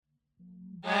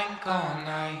Blank all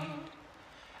night,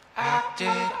 acted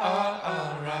all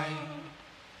alright.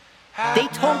 They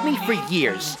told me for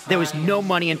years there was no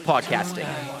money in podcasting.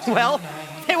 Well,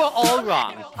 they were all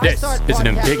wrong. This is an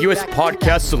Ambiguous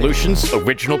Podcast Solutions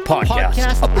original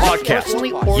podcast. A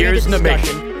podcast, years in the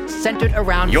making. Centered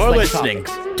around You're Flake listening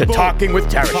topics. to Talking with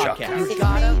Tarashuk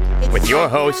Podcast. with your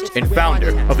host and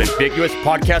founder of Ambiguous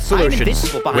Podcast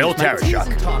Solutions, Will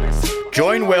Tarashuk.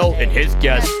 Join Will and his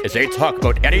guests as they talk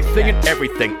about anything and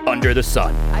everything under the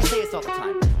sun. I say this all the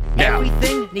time. Now,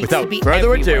 Everything needs without to be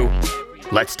further ado,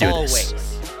 everywhere. let's do Always.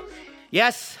 this.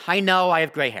 Yes, I know I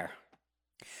have gray hair.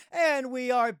 And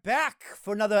we are back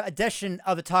for another edition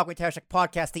of the Talk with Tarashuk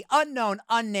podcast, the unknown,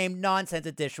 unnamed nonsense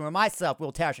edition, where myself,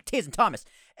 Will Tarashuk, T as in Thomas,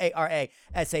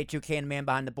 A-R-A-S-H-U-K, and the man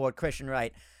behind the board, Christian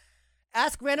Wright,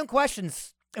 ask random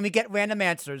questions, and we get random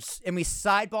answers, and we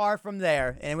sidebar from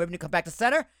there. And when we come back to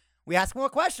center, we ask more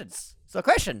questions. So,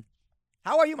 Christian,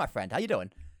 how are you, my friend? How you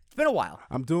doing? It's been a while.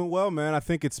 I'm doing well, man. I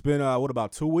think it's been,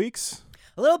 about 2 weeks?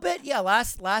 A little bit, yeah.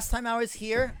 Last time I was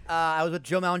here, I was with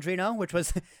Joe Malandrino, which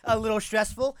was a little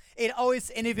stressful.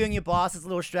 Interviewing your boss is a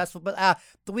little stressful. But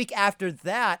the week after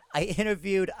that, I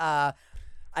interviewed, I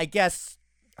guess,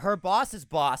 her boss's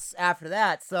boss after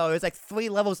that. So it was like 3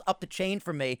 levels up the chain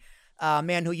for me. A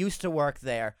man who used to work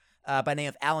there by the name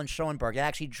of Alan Schoenberg. It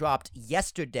actually dropped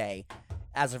yesterday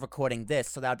as of recording this.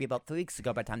 So that would be about 3 weeks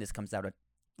ago by the time this comes out, or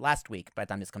last week by the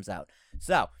time this comes out.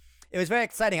 So it was very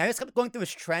exciting. I just kept going through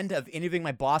this trend of interviewing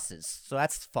my bosses, so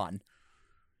that's fun.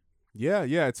 Yeah.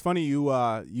 It's funny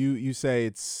you say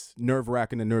it's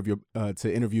nerve-wracking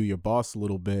to interview your boss a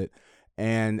little bit,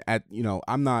 and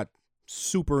I'm not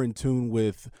super in tune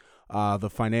with the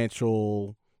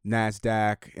financial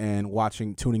NASDAQ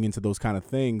and tuning into those kind of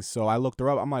things. So I looked her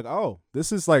up. I'm like, oh,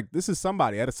 this is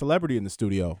somebody. I had a celebrity in the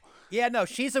studio. Yeah, no,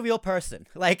 she's a real person.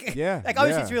 Like, Yeah, like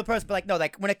obviously yeah. she's a real person, but like, no,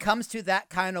 like when it comes to that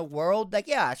kind of world, like,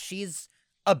 yeah, she's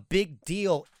a big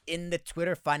deal in the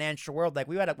Twitter financial world. Like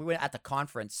we were at the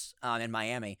conference in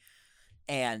Miami,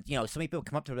 and so many people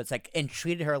come up to her, it's like, and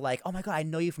treated her like, oh my god, I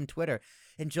know you from Twitter,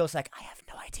 and Joe's like, I have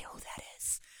no idea who that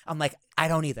is. I'm like, I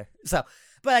don't either. So,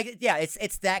 but like, yeah,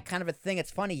 it's that kind of a thing.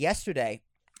 It's funny. Yesterday,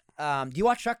 do you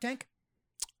watch Shark Tank?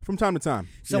 From time to time.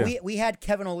 So yeah. we had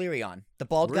Kevin O'Leary on, the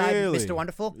bald guy, Really? Mr.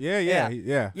 Wonderful. Yeah.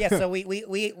 Yeah, so we've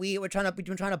been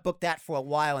trying to book that for a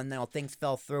while, and then things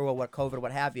fell through or what COVID or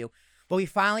what have you. But we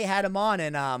finally had him on,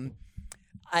 and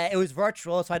it was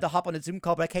virtual, so I had to hop on a Zoom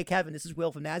call. But like, hey Kevin, this is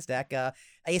Will from NASDAQ.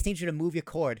 I just need you to move your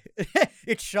cord.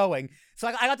 It's showing. So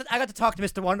I got to talk to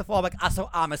Mr. Wonderful. I'm like, so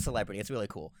I'm a celebrity. It's really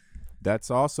cool. That's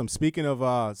awesome. Speaking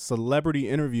of celebrity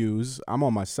interviews, I'm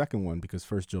on my second one because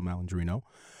first Joe Malandrino.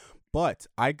 But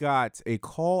I got a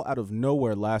call out of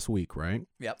nowhere last week, right?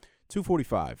 Yep.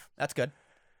 2:45. That's good.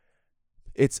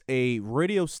 It's a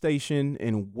radio station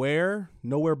in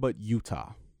nowhere but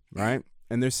Utah, right?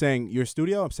 And they're saying, your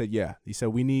studio? I said, yeah. He said,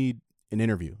 we need an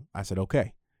interview. I said,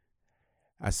 okay.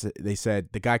 They said,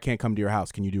 the guy can't come to your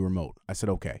house. Can you do remote? I said,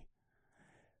 okay.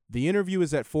 The interview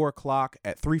is at 4 o'clock.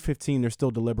 At 3:15, they're still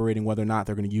deliberating whether or not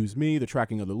they're going to use me. They're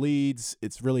tracking other leads.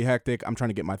 It's really hectic. I'm trying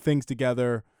to get my things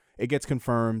together. It gets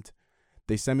confirmed.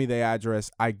 They send me the address.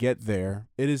 I get there.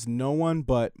 It is no one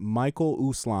but Michael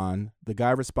Uslan, the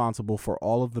guy responsible for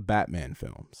all of the Batman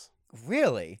films.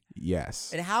 Really?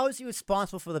 Yes. And how is he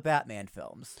responsible for the Batman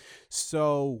films?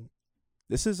 So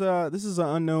this is an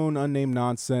unknown, unnamed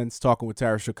nonsense talking with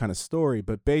Tarashuk kind of story,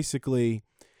 but basically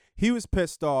he was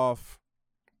pissed off.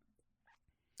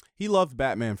 He loved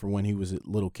Batman from when he was a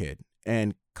little kid.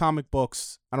 And comic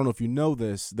books, I don't know if you know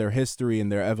this, their history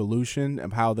and their evolution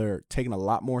of how they're taken a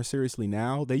lot more seriously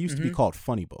now. They used to be called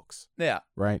funny books. Yeah.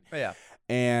 Right? Yeah.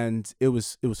 And it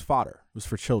was fodder. It was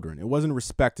for children. It wasn't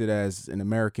respected as an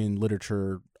American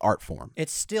literature art form.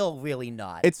 It's still really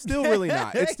not. It's still really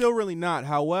not. It's still really not.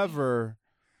 However,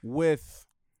 with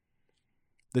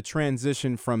the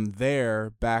transition from there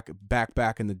back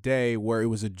in the day where it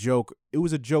was a joke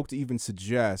to even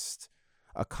suggest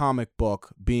a comic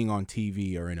book being on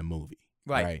TV or in a movie.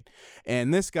 Right.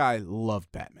 And this guy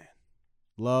loved Batman.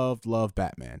 Loved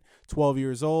Batman. 12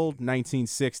 years old,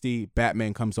 1960,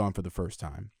 Batman comes on for the first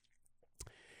time.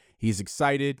 He's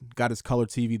excited, got his color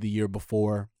TV the year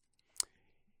before.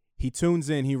 He tunes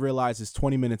in, he realizes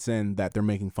 20 minutes in that they're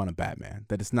making fun of Batman,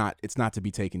 that it's not to be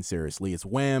taken seriously. It's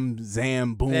wham,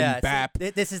 zam, boom, bap.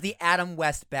 This is the Adam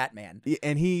West Batman.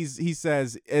 And he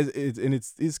says,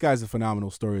 this guy's a phenomenal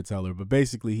storyteller, but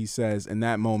basically he says in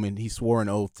that moment, he swore an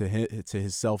oath to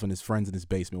himself and his friends in his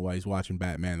basement while he's watching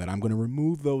Batman that I'm going to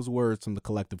remove those words from the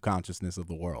collective consciousness of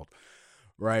the world.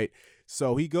 Right?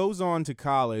 So he goes on to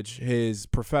college. His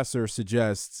professor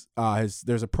suggests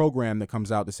there's a program that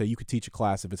comes out to say you could teach a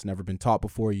class if it's never been taught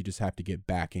before. You just have to get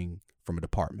backing from a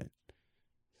department.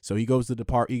 So he goes to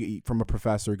from a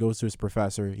professor. He goes to his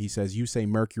professor. He says, "You say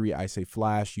Mercury, I say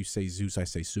Flash. You say Zeus, I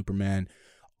say Superman.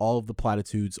 All of the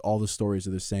platitudes, all the stories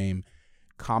are the same.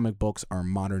 Comic books are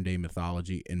modern day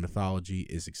mythology, and mythology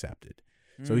is accepted."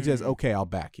 So he says, "Okay, I'll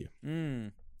back you."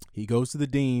 He goes to the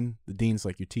dean. The dean's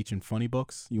like, "You're teaching funny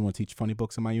books? You want to teach funny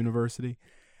books in my university?"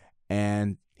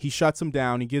 And he shuts him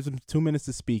down. He gives him 2 minutes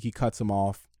to speak. He cuts him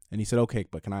off. And he said, "Okay,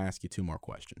 but can I ask you 2 more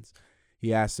questions?"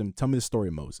 He asks him, "Tell me the story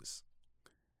of Moses."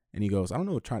 And he goes, "I don't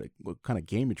know what kind of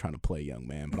game you're trying to play, young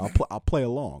man, but I'll play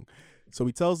along." So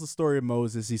he tells the story of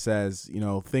Moses. He says,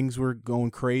 things were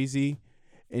going crazy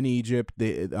in Egypt.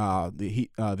 The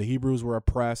Hebrews were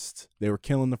oppressed. They were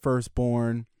killing the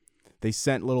firstborn. They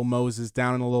sent little Moses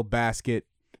down in a little basket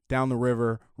down the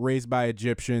river, raised by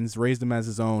Egyptians, raised him as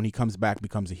his own. He comes back,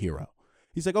 becomes a hero.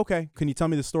 He's like, "Okay, can you tell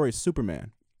me the story of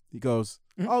Superman?" He goes,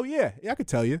 "Oh, yeah, I could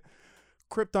tell you.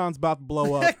 Krypton's about to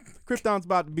blow up. Krypton's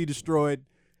about to be destroyed.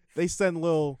 They send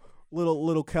little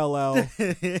Kal-El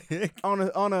on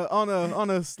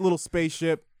a little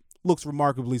spaceship, looks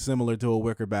remarkably similar to a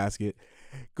wicker basket,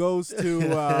 goes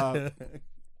to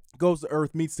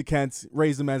Earth, meets the Kents,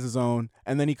 raised him as his own,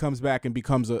 and then he comes back and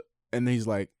becomes and he's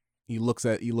like, he looks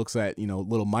at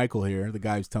little Michael here, the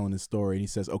guy who's telling his story, and he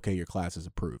says, "Okay, your class is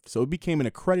approved." So it became an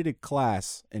accredited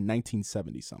class in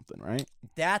 1970 something, right?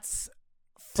 That's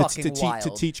fucking wild. To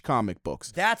teach comic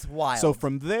books. That's wild. So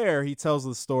from there, he tells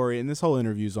the story, and this whole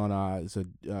interview's on it's a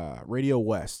Radio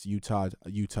West, Utah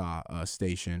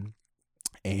station,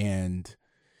 and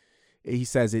he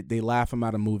says they laugh him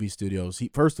out of movie studios.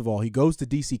 First of all, he goes to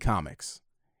DC Comics.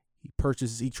 He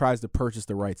tries to purchase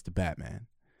the rights to Batman.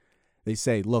 They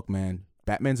say, "Look, man,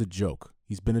 Batman's a joke.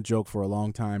 He's been a joke for a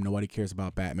long time. Nobody cares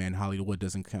about Batman. Hollywood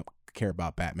doesn't care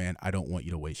about Batman. I don't want you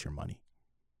to waste your money."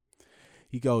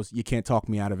 He goes, "You can't talk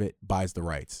me out of it," buys the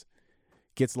rights.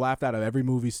 Gets laughed out of every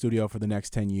movie studio for the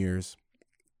next 10 years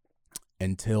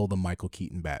until the Michael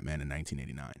Keaton Batman in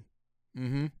 1989.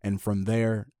 Mm-hmm. And from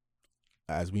there,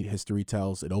 as history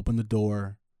tells, it opened the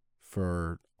door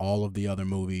for all of the other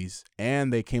movies.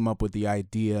 And they came up with the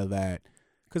idea that,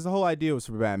 because the whole idea was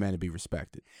for Batman to be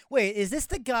respected. Wait, is this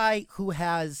the guy who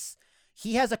has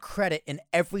a credit in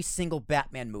every single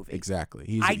Batman movie?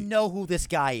 Exactly. I know who this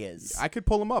guy is. I could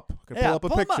pull him up. I could pull up a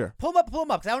picture. Pull him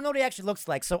up, because I don't know what he actually looks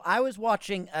like. So I was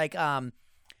watching, like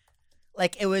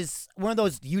it was one of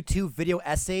those YouTube video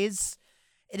essays,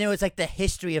 and it was like the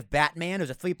history of Batman. It was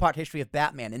a 3-part history of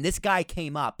Batman, and this guy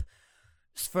came up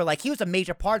for, he was a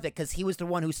major part of it because he was the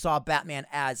one who saw Batman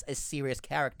as a serious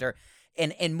character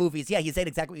in movies. Yeah, he said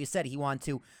exactly what you said. He wanted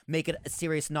to make it a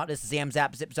serious, not just zam,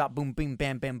 zap, zip, zop, boom, bing,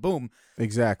 bam, bam, boom.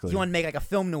 Exactly. He wanted to make like a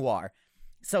film noir.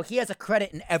 So he has a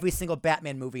credit in every single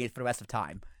Batman movie for the rest of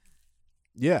time.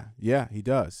 Yeah, he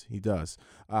does.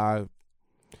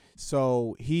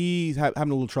 So he's having a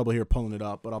little trouble here pulling it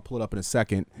up, but I'll pull it up in a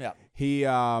second. Yeah.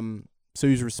 So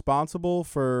he's responsible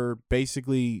for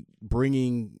basically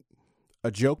bringing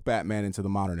a joke Batman into the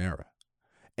modern era.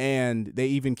 And they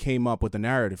even came up with a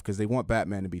narrative because they want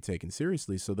Batman to be taken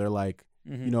seriously. So they're like,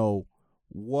 how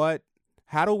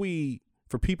do we,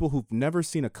 for people who've never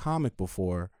seen a comic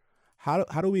before, how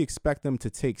do we expect them to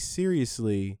take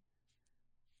seriously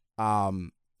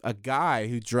a guy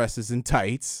who dresses in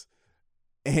tights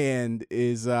and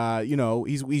is,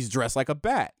 he's dressed like a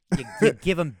bat? You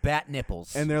give him bat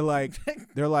nipples. And they're like,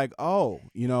 oh,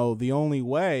 the only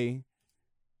way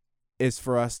is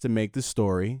for us to make the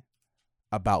story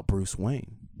about Bruce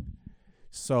Wayne.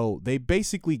 So they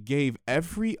basically gave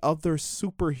every other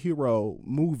superhero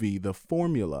movie the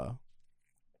formula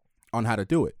on how to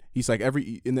do it. He's like,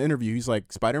 in the interview, he's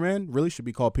like, Spider-Man really should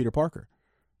be called Peter Parker.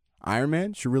 Iron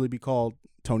Man should really be called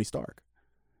Tony Stark.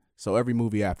 So every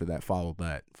movie after that followed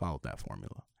that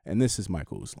formula. And this is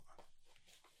Michael Uslan.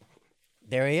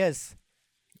 There he is.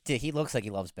 Dude, he looks like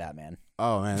he loves Batman.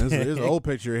 Oh man, there's an old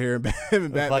picture here of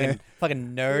Batman.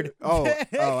 Fucking nerd. Oh,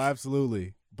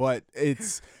 absolutely. But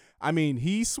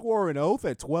he swore an oath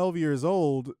at 12 years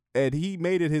old, and he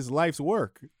made it his life's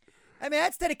work. I mean,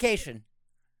 that's dedication.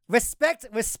 Respect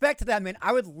to that man.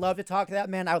 I would love to talk to that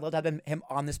man. I would love to have him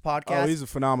on this podcast. Oh, he's a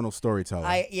phenomenal storyteller.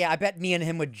 I bet me and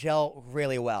him would gel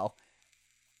really well.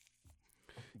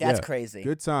 That's crazy.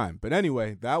 Good time. But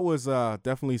anyway, that was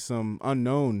definitely some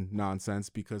unknown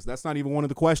nonsense because that's not even one of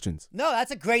the questions. No,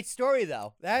 that's a great story,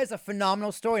 though. That is a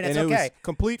phenomenal story, and that's it okay.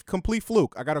 Was complete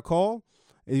fluke. I got a call.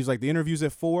 He was like, the interview's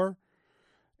at 4:00,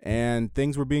 and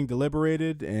things were being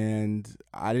deliberated, and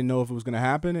I didn't know if it was going to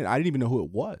happen, and I didn't even know who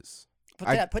it was.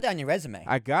 Put that on your resume.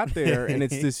 I got there, and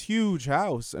it's this huge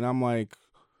house, and I'm like,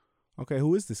 okay,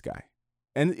 who is this guy?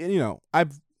 And you know, I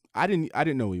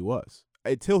didn't know who he was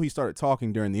until he started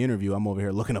talking during the interview. I'm over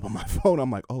here looking up on my phone.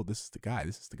 I'm like, oh, this is the guy.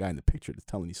 This is the guy in the picture that's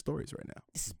telling these stories right now.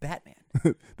 This is Batman.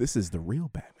 This is the real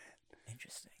Batman.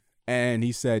 Interesting. And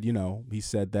he said,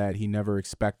 that he never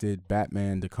expected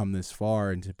Batman to come this far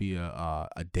and to be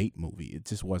a date movie. It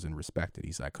just wasn't respected.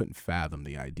 He said, I couldn't fathom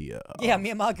the idea. Yeah,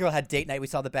 me and my girl had date night. We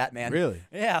saw the Batman. Really?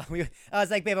 Yeah. I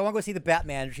was like, babe, I want to go see the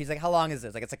Batman. She's like, how long is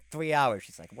this? Like, it's like 3 hours.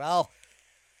 She's like, well,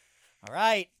 all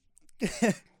right.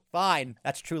 Fine.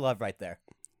 That's true love right there.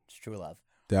 It's true love.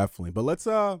 Definitely. But let's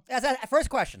First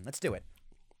question. Let's do it.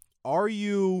 Are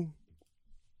you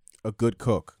a good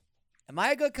cook? Am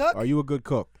I a good cook? Are you a good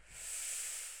cook?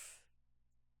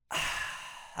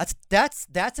 That's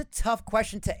a tough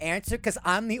question to answer because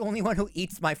I'm the only one who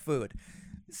eats my food.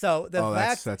 So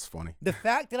that's funny. The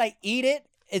fact that I eat it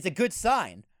is a good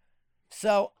sign.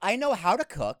 So I know how to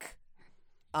cook.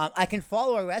 I can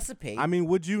follow a recipe. I mean,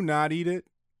 would you not eat it?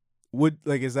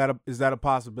 Is that a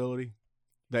possibility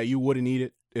that you wouldn't eat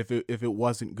it if it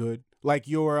wasn't good? Like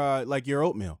your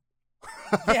oatmeal.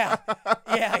 yeah.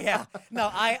 No,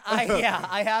 I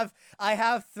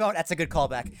have thrown. That's a good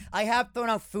callback. I have thrown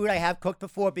out food I have cooked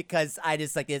before because I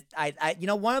just like it. I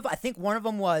think one of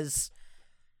them was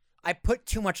I put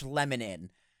too much lemon in.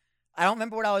 I don't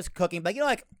remember what I was cooking, but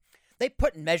like they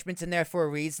put measurements in there for a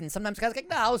reason. Sometimes guys are like,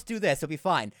 nah, let's do this. It'll be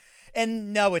fine.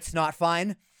 And no, it's not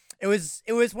fine. It was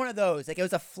one of those. Like it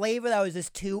was a flavor that was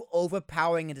just too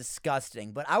overpowering and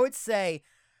disgusting. But I would say,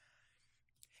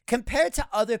 compared to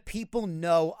other people,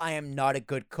 no, I am not a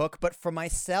good cook. But for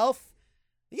myself,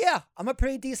 yeah, I'm a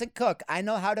pretty decent cook. I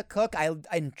know how to cook. I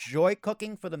enjoy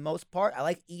cooking for the most part. I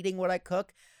like eating what I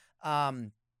cook.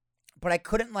 But I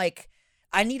couldn't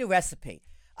I need a recipe.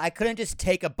 I couldn't just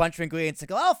take a bunch of ingredients and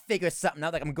go, I'll figure something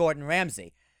out like I'm Gordon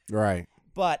Ramsay. Right.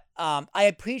 But I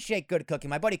appreciate good cooking.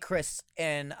 My buddy Chris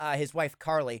and his wife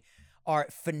Carly are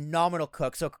phenomenal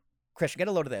cooks. So, Chris, get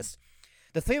a load of this.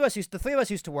 The three of us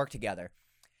used to work together.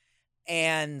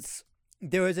 And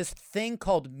there was this thing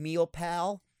called Meal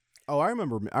Pal. Oh, I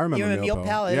remember You remember Meal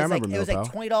Pal? Yeah, I remember Meal Pal. It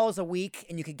was like $20 a week,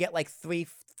 and you could get like three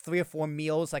or four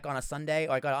meals like on a Sunday,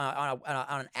 or like on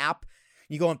an app.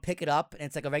 You go and pick it up, and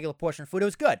it's like a regular portion of food. It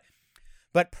was good,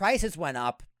 but prices went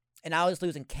up, and I was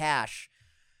losing cash.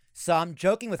 So I'm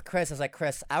joking with Chris. I was like,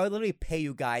 Chris, I would literally pay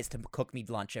you guys to cook me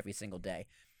lunch every single day.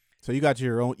 So you got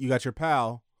your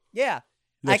pal. Yeah.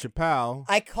 You got your pal.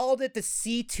 I called it the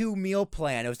C2 meal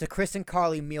plan. It was the Chris and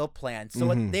Carly meal plan. So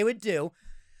what they would do,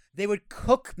 they would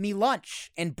cook me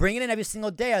lunch and bring it in every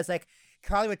single day. I was like,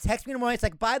 Carly would text me in the morning. It's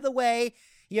like, by the way,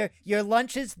 your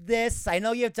lunch is this. I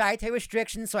know you have dietary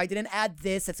restrictions, so I didn't add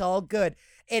this. It's all good.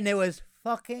 And it was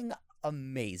fucking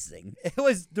amazing. It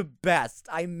was the best.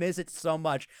 I miss it so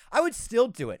much. I would still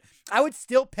do it. I would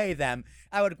still pay them.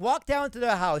 I would walk down to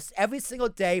their house every single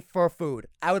day for food.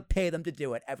 I would pay them to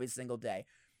do it every single day.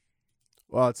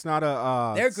 Well, it's not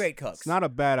a. They're great cooks. It's not a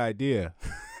bad idea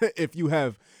if you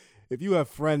have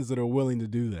friends that are willing to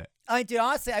do that. I mean, dude,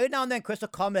 honestly, every now and then Chris will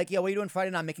call me like, yo, what are you doing Friday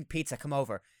night? I'm making pizza. Come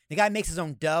over. The guy makes his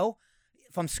own dough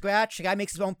from scratch. The guy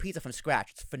makes his own pizza from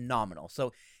scratch. It's phenomenal.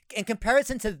 So in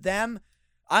comparison to them,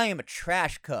 I am a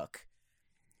trash cook.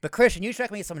 But Christian, you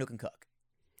strike me as someone who can cook.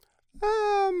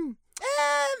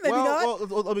 Maybe not.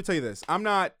 Well, let me tell you this. I'm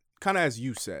not, kind of as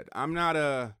you said, I'm not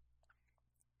a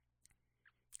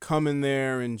come in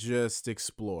there and just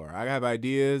explore. I have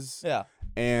ideas. Yeah.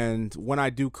 And when I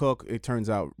do cook, it turns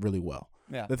out really well.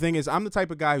 Yeah. The thing is, I'm the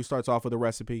type of guy who starts off with a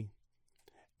recipe,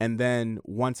 and then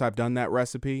once I've done that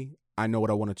recipe, I know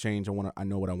what I want to change. I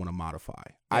know what I want to modify.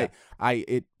 Yeah.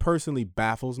 It personally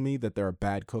baffles me that there are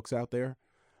bad cooks out there,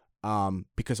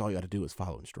 because all you got to do is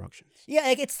follow instructions. Yeah,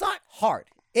 like, it's not hard.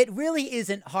 It really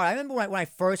isn't hard. I remember when I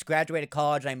first graduated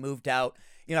college and I moved out,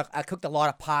 I cooked a lot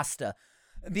of pasta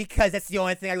because that's the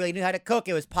only thing I really knew how to cook.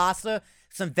 It was pasta,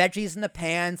 some veggies in the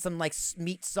pan, some like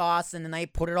meat sauce, and then I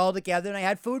put it all together and I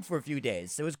had food for a few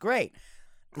days. It was great.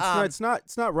 It's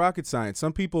not rocket science.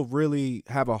 Some people really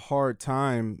have a hard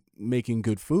time making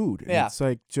good food. And it's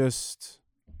like just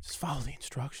follow the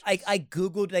instructions. I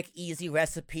Googled like easy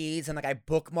recipes and like I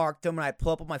bookmarked them and I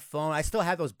pull up on my phone. I still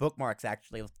have those bookmarks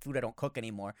actually with food I don't cook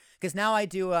anymore. Because now I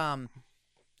do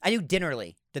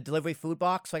Dinnerly, the delivery food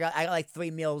box. So I got like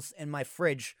 3 meals in my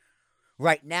fridge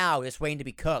right now just waiting to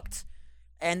be cooked.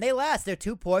 And they last. They're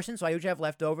 2 portions, so I usually have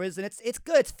leftovers, and it's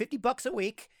good. It's $50 a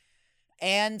week.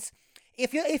 And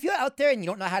if you're out there and you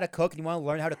don't know how to cook and you want to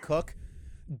learn how to cook,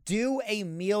 do a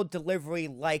meal delivery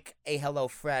like a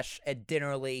HelloFresh, a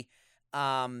Dinnerly,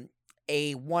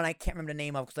 a one I can't remember the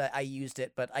name of because I used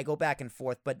it, but I go back and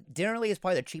forth. But Dinnerly is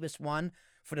probably the cheapest one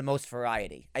for the most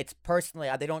variety. It's personally,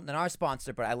 they're not our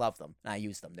sponsor, but I love them and I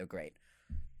use them. They're great.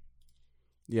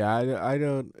 Yeah, I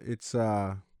don't. It's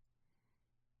yeah,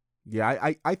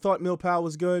 I thought Meal Pal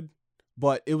was good,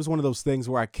 but it was one of those things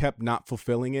where I kept not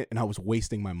fulfilling it and I was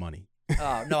wasting my money.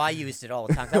 Oh no, I used it all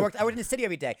the time. I worked in the city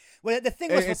every day. Well, the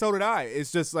thing was, and so did I.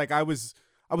 It's just like I was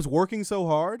working so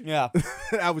hard. Yeah.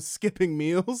 I was skipping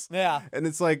meals. Yeah. And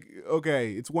it's like,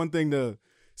 okay, it's one thing to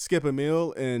skip a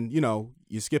meal and,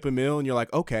 you skip a meal and you're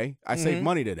like, okay, I saved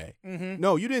money today.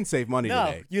 No, you didn't save money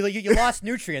today. You lost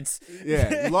nutrients.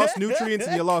 Yeah, you lost nutrients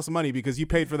and you lost money because you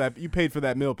paid for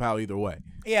that Meal Pal either way.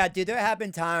 Yeah, dude, there have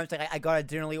been times like I got a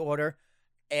Dinnerly order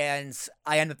and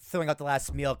I ended up throwing out the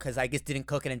last meal because I just didn't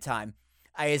cook it in time.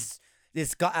 I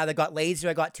either got lazy or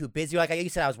I got too busy. Like you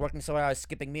said, I was working so hard I was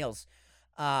skipping meals.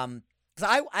 Because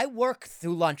I work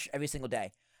through lunch every single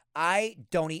day. I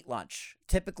don't eat lunch.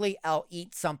 Typically, I'll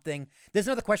eat something. There's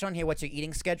another question on here. What's your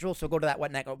eating schedule? So go to that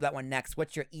one next.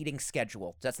 What's your eating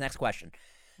schedule? That's the next question.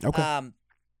 Okay.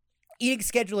 Eating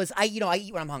schedule is I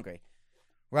eat when I'm hungry,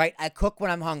 right? I cook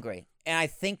when I'm hungry, and I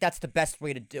think that's the best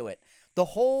way to do it. The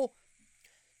whole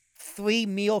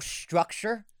 3-meal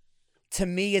structure to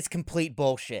me is complete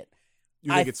bullshit.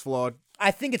 You think it's flawed?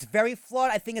 I think it's very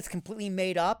flawed. I think it's completely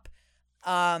made up.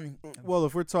 Well,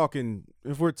 if we're talking,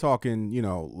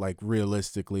 like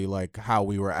realistically, like how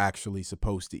we were actually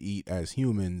supposed to eat as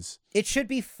humans, it should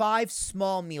be 5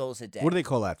 small meals a day. What do they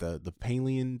call that? The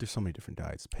paleo? There's so many different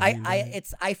diets.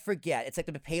 I forget. It's like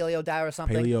the paleo diet or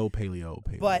something. Paleo.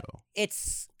 But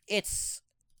it's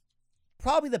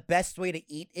probably the best way to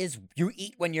eat is you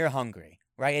eat when you're hungry,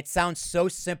 right? It sounds so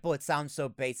simple. It sounds so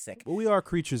basic. Well, we are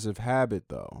creatures of habit,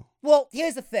 though. Well,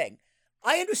 here's the thing.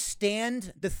 I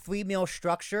understand the 3-meal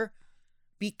structure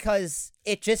because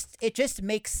it just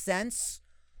makes sense.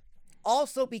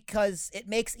 Also because it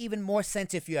makes even more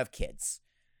sense if you have kids.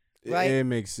 Right? It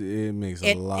makes a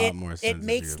lot more sense. It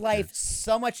makes life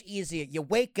so much easier. You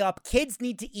wake up, kids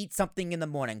need to eat something in the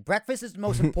morning. Breakfast is the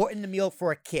most important meal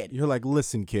for a kid. You're like,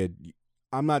 listen, kid,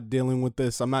 I'm not dealing with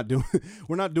this. We're not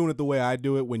doing it the way I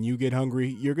do it. When you get hungry,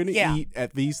 you're going to eat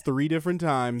at these 3 different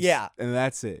times. Yeah. And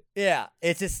that's it. Yeah.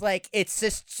 It's just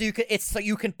so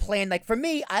you can plan. Like for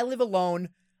me, I live alone.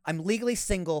 I'm legally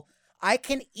single. I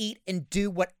can eat and do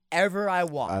whatever I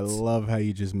want. I love how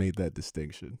you just made that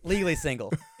distinction. Legally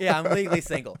single. Yeah, I'm legally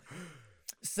single.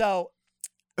 So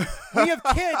when you have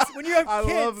kids, I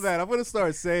love that. I'm gonna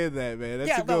start saying that, man.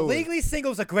 That's a good one. Legally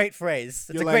single is a great phrase.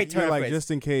 It's a great term phrase. phrase.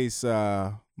 Just in case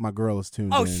my girl is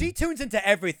tuned in. Oh, she tunes into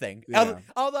everything. Yeah.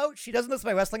 Although she doesn't listen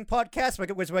to my wrestling podcast,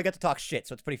 where I get to talk shit,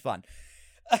 so it's pretty fun.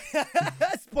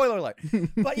 Spoiler alert.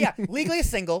 But yeah, legally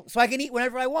single, so I can eat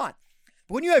whenever I want.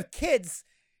 But when you have kids,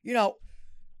 you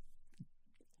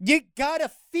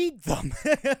gotta feed them,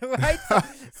 right?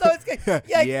 So it's good.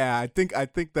 Yeah, I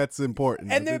think that's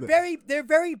important. And they're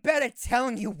very bad at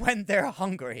telling you when they're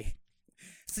hungry.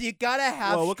 So you gotta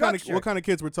have structure. What kind of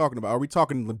kids we're talking about? Are we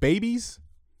talking the babies?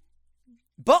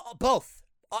 Both.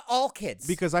 All kids.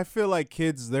 Because I feel like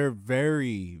kids, they're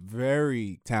very,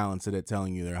 very talented at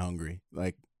telling you they're hungry.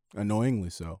 Like,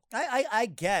 annoyingly so. I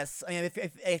guess. I mean, if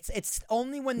it's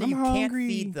only when you can't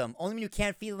feed them. Only when you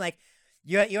can't feed them, like,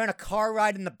 You're in a car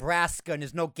ride in Nebraska and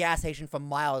there's no gas station for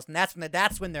miles, and that's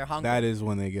when they're hungry. That is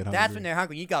when they get hungry. That's when they're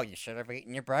hungry. You go, you should have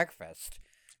eaten your breakfast.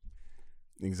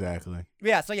 Exactly.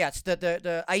 Yeah. So yeah, it's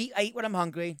I eat when I'm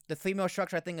hungry. The 3-meal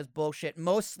structure I think is bullshit.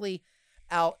 Mostly,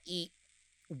 I'll eat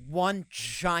one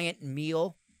giant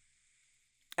meal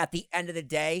at the end of the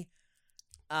day,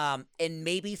 and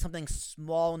maybe something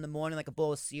small in the morning, like a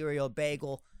bowl of cereal, a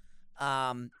bagel,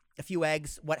 a few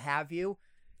eggs, what have you.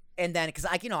 And then, because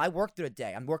I work through the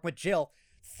day. I'm working with Jill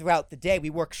throughout the day. We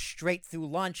work straight through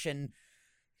lunch, and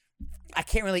I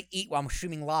can't really eat while I'm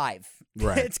streaming live.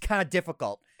 Right. It's kind of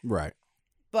difficult. Right.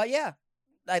 But yeah,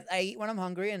 I eat when I'm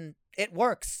hungry, and it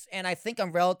works. And I think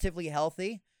I'm relatively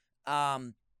healthy.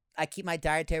 I keep my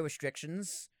dietary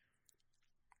restrictions,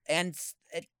 and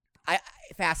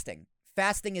fasting.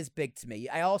 Fasting is big to me.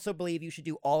 I also believe you should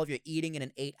do all of your eating in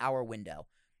an 8-hour window.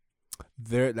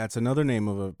 That's another name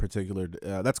of a particular.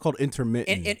 That's called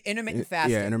intermittent. Intermittent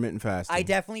fasting. Yeah, intermittent fasting. I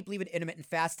definitely believe in intermittent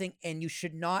fasting, and you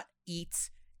should not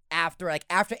eat after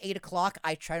 8 o'clock.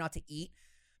 I try not to eat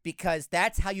because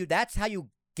that's how you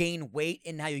gain weight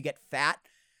and how you get fat.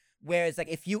 Whereas, like,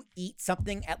 if you eat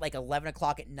something at like 11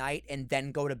 o'clock at night and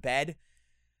then go to bed,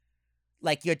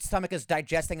 like your stomach is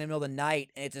digesting in the middle of the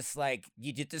night, and it's just like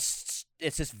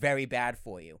it's just very bad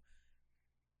for you.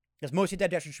 Because most of your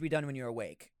digestion should be done when you're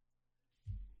awake.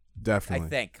 Definitely. I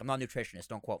think. I'm not a nutritionist.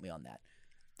 Don't quote me on that.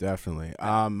 Definitely.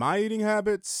 My eating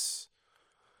habits,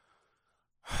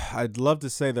 I'd love to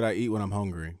say that I eat when I'm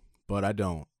hungry, but I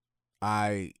don't.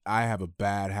 I have a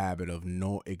bad habit of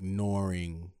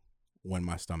ignoring when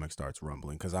my stomach starts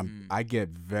rumbling because I get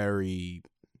very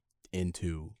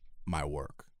into my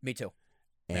work. Me too.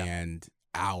 And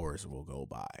hours will go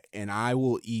by, and I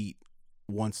will eat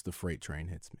once the freight train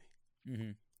hits me.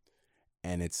 Mm-hmm.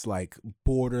 And it's like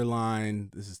borderline.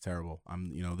 This is terrible.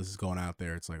 This is going out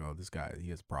there. It's like, oh, this guy,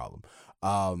 he has a problem.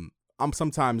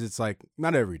 Sometimes it's like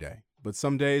not every day, but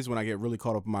some days when I get really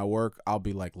caught up in my work, I'll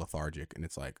be like lethargic, and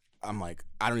it's like I'm like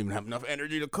I don't even have enough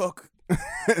energy to cook.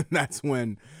 That's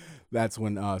when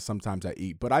sometimes I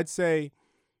eat. But I'd say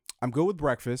I'm good with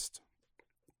breakfast,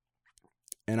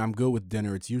 and I'm good with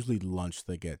dinner. It's usually lunch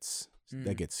that gets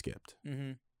skipped.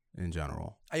 Mm-hmm. In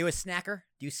general. Are you a snacker?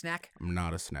 Do you snack? I'm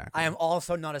not a snacker. I am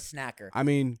also not a snacker. I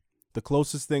mean, the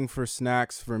closest thing for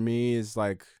snacks for me is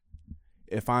like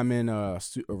if I'm in a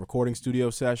recording studio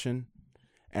session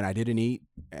and I didn't eat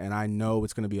and I know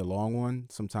it's going to be a long one,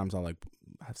 sometimes I'll like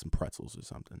have some pretzels or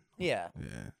something. Yeah.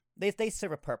 Yeah. They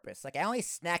serve a purpose. Like I only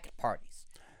snack at parties.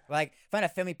 Like if I'm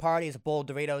at a family party, it's a bowl of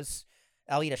Doritos.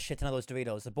 I'll eat a shit ton of those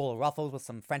Doritos. A bowl of Ruffles with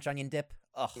some French onion dip.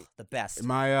 Ugh, the best.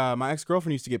 My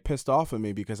ex-girlfriend used to get pissed off at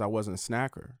me because I wasn't a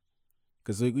snacker.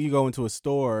 Because you go into a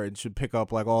store and she'd pick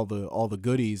up like all the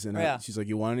goodies, and she's like,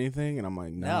 "You want anything?" And I'm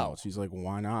like, "No." She's like,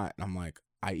 "Why not?" And I'm like,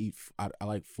 I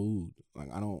like food. Like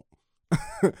I don't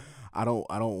I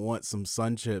don't want some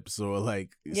Sun Chips or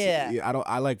like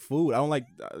I like food. I don't like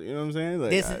you know what I'm saying?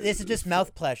 Like, this is just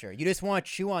mouth pleasure. You just want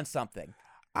to chew on something.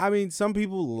 I mean, some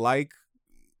people like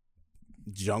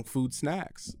junk food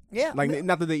snacks. Yeah. Like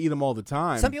not that they eat them all the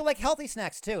time. Some people like healthy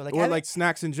snacks too. Like like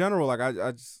snacks in general. Like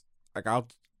I just like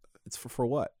it's for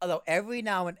what? Although every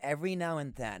now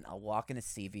and then I'll walk into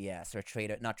CVS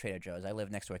or not Trader Joe's. I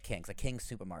live next to a King's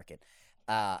supermarket.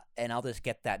 And I'll just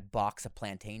get that box of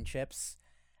plantain chips,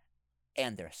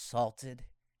 and they're salted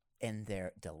and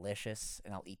they're delicious,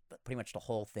 and I'll eat pretty much the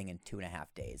whole thing in 2.5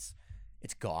 days.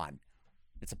 It's gone.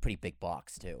 It's a pretty big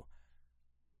box too.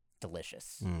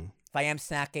 Delicious. If I am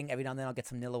snacking, every now and then I'll get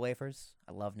some Nilla wafers.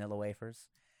 I love Nilla wafers.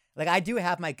 Like I do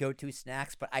have my go-to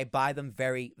snacks, but I buy them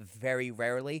very, very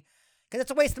rarely because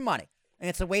it's a waste of money and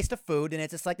it's a waste of food, and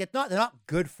it's just like they're not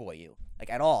good for you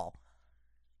like at all.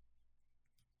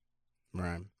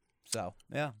 Right. So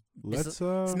yeah,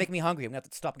 let's make me hungry. I'm gonna have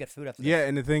to stop and get food after this. Yeah,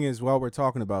 and the thing is, while we're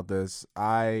talking about this,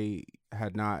 I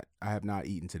have not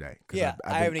eaten today. Yeah,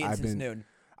 I haven't eaten since noon.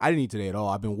 I didn't eat today at all.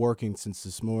 I've been working since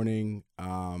this morning.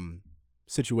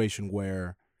 Situation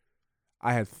where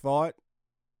I had thought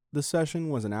the session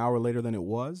was an hour later than it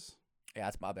was. Yeah,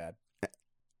 that's my bad.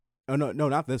 Oh no,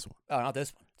 not this one. Oh, not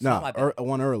this one. It's no, not my bad.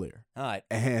 One earlier. All right.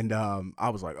 And I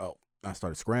was like, I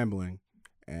started scrambling,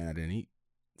 and I didn't eat.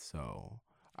 So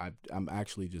I'm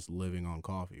actually just living on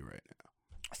coffee right now.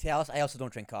 See, I also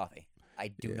don't drink coffee. I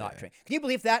do not drink. Can you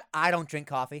believe that? I don't drink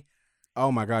coffee.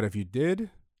 Oh my God! If you did.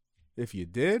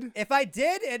 If I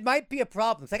did, it might be a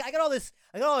problem. It's like I got all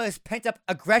this pent up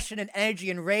aggression and energy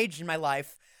and rage in my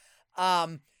life,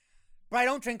 but I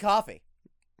don't drink coffee.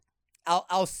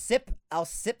 I'll sip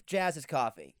Jazz's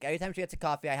coffee. Every time she gets a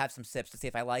coffee, I have some sips to see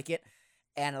if I like it,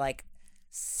 and like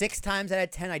 6 times out of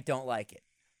 10, I don't like it.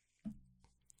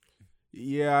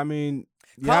 Yeah, I mean,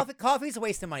 coffee's a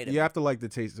waste of money. You have to like the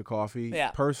taste of coffee.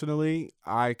 Yeah. Personally,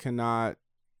 I cannot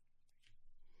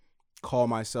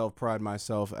pride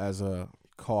myself as a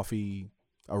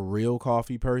real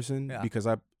coffee person because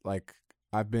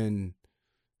I've been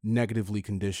negatively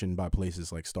conditioned by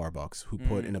places like Starbucks who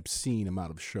put an obscene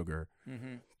amount of sugar.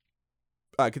 Mm-hmm.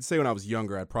 I could say when I was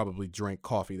younger, I'd probably drank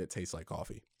coffee that tastes like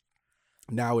coffee.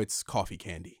 Now it's coffee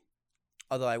candy.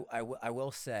 Although I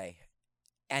will say,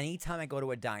 anytime I go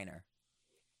to a diner,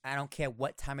 I don't care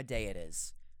what time of day it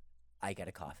is, I get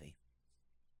a coffee.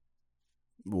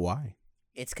 Why?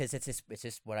 It's because it's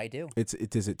just what I do.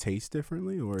 Does it taste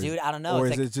differently, or dude, I don't know. Or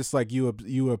is it just like you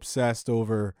obsessed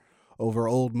over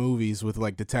old movies with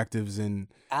like detectives and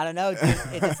I don't know. Dude.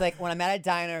 It's just like when I'm at a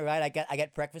diner, right? I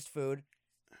get breakfast food,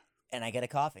 and I get a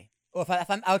coffee. Or if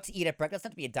I'm out to eat at breakfast, it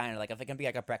doesn't have to be a diner. Like if it can be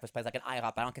like a breakfast place, like an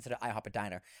IHOP. I don't consider IHOP a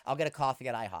diner. I'll get a coffee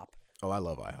at IHOP. Oh, I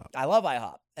love IHOP. I love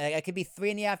IHOP. It could be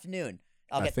 3 PM.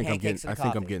 I'll get pancakes and coffee. I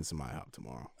think I'm getting some IHOP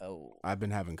tomorrow. Oh. I've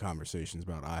been having conversations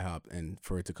about IHOP, and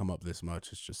for it to come up this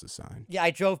much, it's just a sign. Yeah,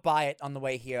 I drove by it on the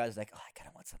way here. I was like, I kind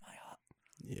of want some IHOP.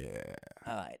 Yeah.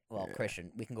 All right. Well, yeah.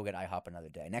 Christian, we can go get IHOP another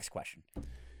day. Next question.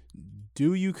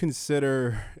 Do you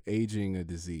consider aging a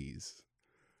disease?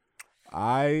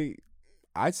 I'd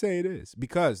say it is,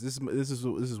 because this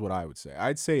is what I would say.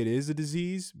 I'd say it is a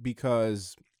disease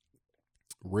because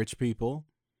rich people,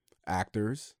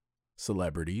 actors,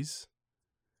 celebrities,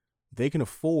 they can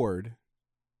afford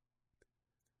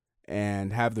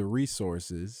and have the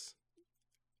resources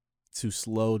to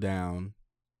slow down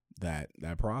that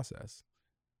process.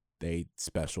 They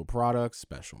special products,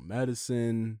 special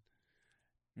medicine,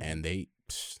 and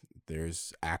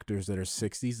there's actors that are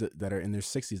 60s that are in their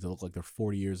 60s that look like they're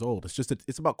 40 years old. It's just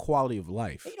it's about quality of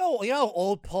life. You know how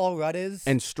old Paul Rudd is?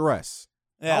 And stress.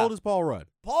 Yeah. How old is Paul Rudd?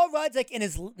 Paul Rudd's like in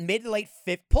his mid to late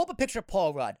 50s. Pull up a picture of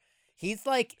Paul Rudd. He's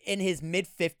like in his mid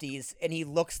 50s and he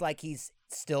looks like he's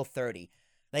still 30.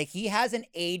 Like he hasn't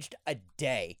aged a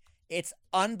day. It's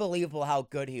unbelievable how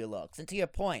good he looks. And to your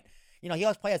point, he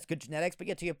always probably has good genetics,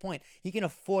 but to your point, he can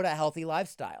afford a healthy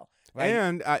lifestyle. Right?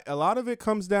 And a lot of it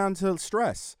comes down to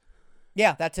stress.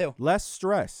 Yeah, that too. Less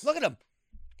stress. Look at him.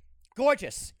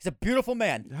 Gorgeous. He's a beautiful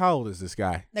man. How old is this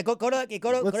guy? Now go to Let's this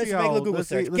see how regular old- Google let's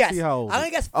see- search. let's Guess. see how old I'm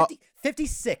it gonna guess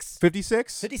 56.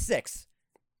 56? 56.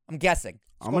 I'm guessing.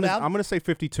 I'm Scroll down. gonna say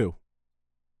 52.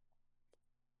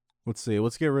 Let's see.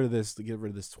 Let's get rid of this. Get rid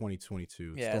of this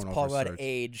 2022. Yeah, it's throwing off Paul our Rudd search.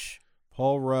 age.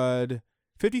 Paul Rudd,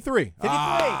 53. 53.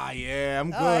 Ah, yeah,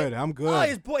 I'm All good. right. I'm good. Oh,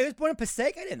 he was born in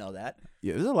Passaic? I didn't know that.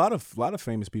 Yeah, there's a lot of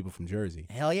famous people from Jersey.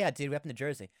 Hell yeah, dude. Repping New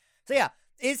Jersey. So yeah,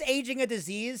 is aging a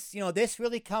disease? This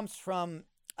really comes from,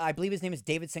 I believe his name is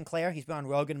David Sinclair. He's been on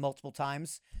Rogan multiple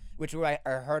times, which where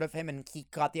I heard of him, and he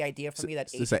got the idea from me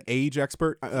that Is this an age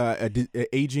expert?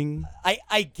 Aging?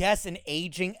 I guess an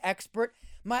aging expert.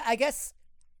 I guess,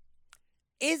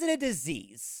 is it a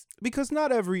disease? Because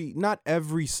not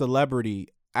every celebrity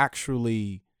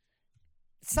actually.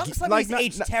 Some celebrities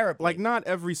age terribly. Like not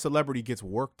every celebrity gets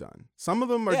work done. Some of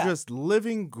them are just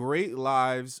living great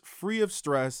lives, free of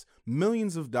stress,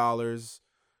 millions of dollars,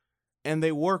 and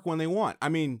they work when they want. I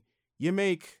mean, you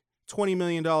make $20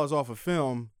 million off a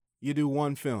film, you do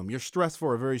one film. You're stressed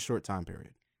for a very short time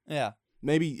period. Yeah.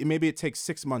 Maybe it takes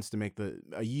 6 months to make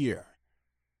a year,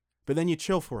 but then you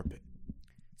chill for a bit.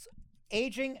 So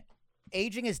aging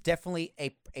is definitely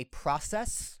a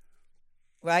process.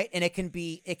 Right, and it can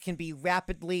be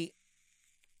rapidly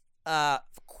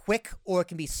quick, or it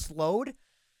can be slowed,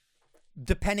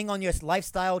 depending on your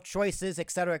lifestyle choices, et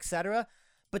cetera, et cetera.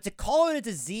 But to call it a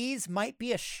disease might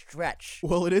be a stretch.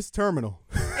 Well, it is terminal.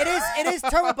 It is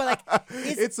terminal, but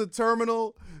it's a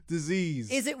terminal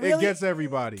disease. Is it really? It gets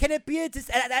everybody. Can it be a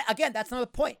disease? Again, that's another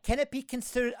point. Can it be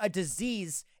considered a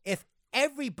disease if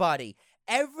every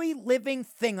living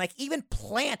thing, like even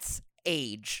plants,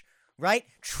 age? Right?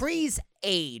 Trees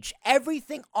age.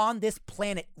 Everything on this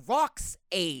planet, rocks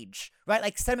age. Right?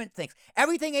 Like sediment things.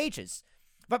 Everything ages.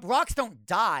 But rocks don't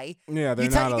die. Yeah, they're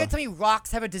you not. You gonna tell me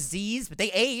rocks have a disease, but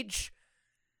they age?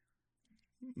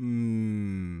 You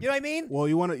know what I mean? Well,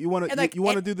 you want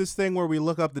to do this thing where we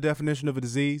look up the definition of a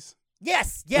disease?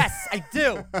 Yes, I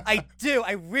do.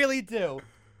 I really do.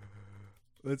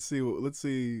 Let's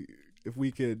see if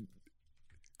we could,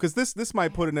 because this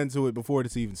might put an end to it before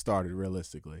it's even started.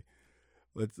 Realistically.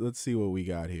 Let's see what we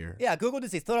got here. Yeah, Google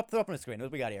disease. Throw it up on the screen.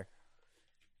 What we got here?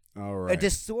 All right. A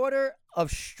disorder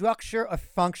of structure or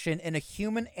function in a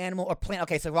human, animal, or plant.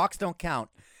 Okay, so rocks don't count.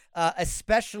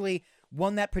 Especially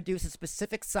one that produces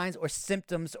specific signs or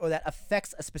symptoms, or that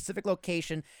affects a specific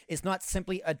location, is not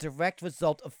simply a direct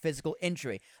result of physical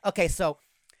injury. Okay, so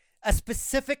a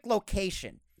specific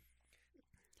location.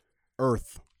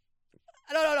 Earth.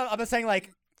 No. I'm just saying,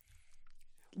 like,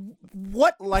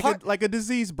 what like a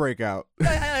disease breakout,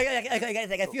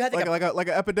 if you had like an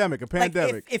epidemic, a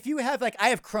pandemic. Like if you have, like, I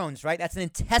have Crohn's, right? That's an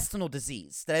intestinal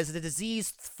disease. That is a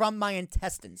disease from my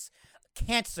intestines.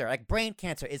 Cancer, like brain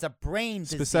cancer, is a brain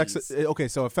disease. Okay,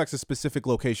 so affects a specific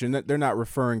location. They're not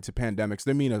referring to pandemics.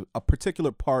 They mean a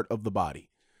particular part of the body.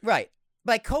 Right.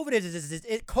 Like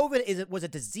COVID was a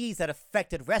disease that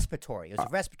affected respiratory. It was a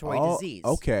respiratory disease.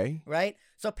 Okay. Right?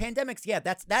 So pandemics, yeah,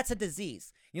 that's a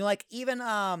disease. Like even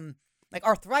like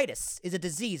arthritis is a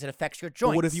disease that affects your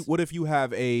joints. But what if you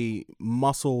have a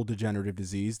muscle degenerative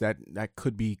disease that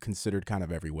could be considered kind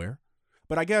of everywhere?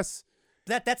 But I guess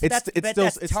that's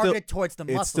targeted towards the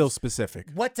muscles. It's still specific.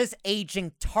 What does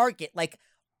aging target? Like,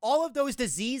 all of those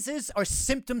diseases are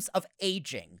symptoms of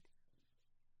aging.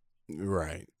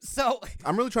 Right. So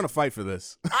I'm really trying to fight for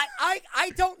this.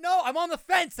 I don't know. I'm on the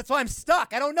fence. That's why I'm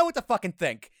stuck. I don't know what to fucking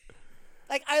think.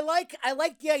 Like, I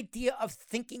like the idea of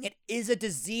thinking it is a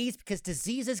disease, because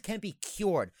diseases can be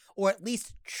cured or at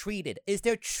least treated. Is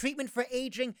there treatment for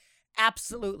aging?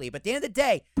 Absolutely. But at the end of the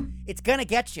day, it's gonna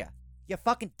get you. You're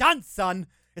fucking done, son.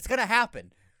 It's gonna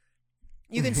happen.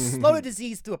 You can slow the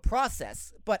disease through a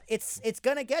process, but it's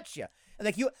gonna get you.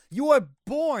 Like, you are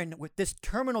born with this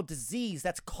terminal disease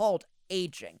that's called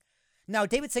aging. Now,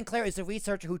 David Sinclair is a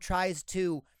researcher who tries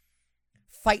to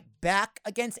fight back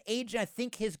against aging. I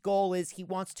think his goal is he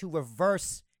wants to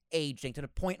reverse aging to the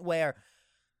point where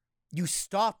you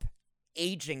stop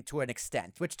aging to an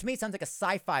extent, which to me sounds like a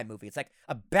sci-fi movie. It's like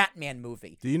a Batman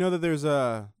movie. Do you know that there's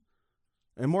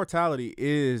immortality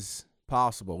is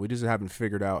possible? We just haven't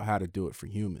figured out how to do it for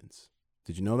humans.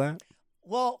 Did you know that?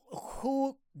 Well,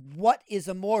 what is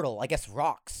immortal? I guess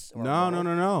rocks.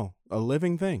 No. A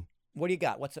living thing. What do you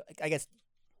got? I guess.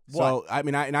 What? So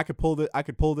I could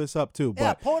pull this up too. But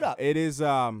yeah, pull it up. It is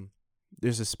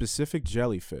there's a specific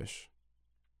jellyfish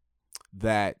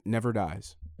that never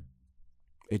dies.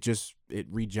 It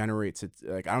regenerates. It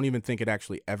like I don't even think it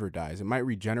actually ever dies. It might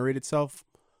regenerate itself,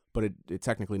 but it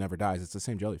technically never dies. It's the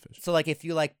same jellyfish. So like if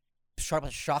you like sharp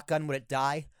a shotgun, would it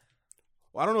die?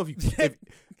 Well, I don't know if you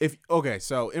if okay.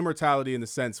 So immortality in the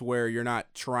sense where you're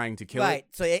not trying to kill it. Right.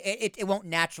 So it won't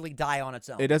naturally die on its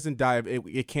own. It doesn't die.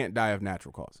 It can't die of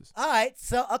natural causes. All right.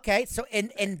 So okay. So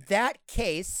in that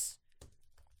case.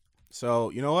 So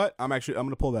you know what? I'm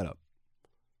gonna pull that up.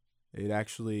 It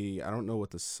actually, I don't know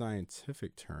what the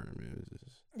scientific term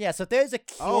is. Yeah, so if there's a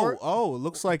cure. Oh, it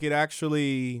looks like it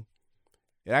actually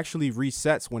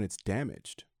resets when it's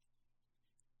damaged.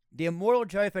 The immortal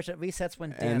jellyfish that resets when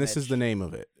damaged. And this is the name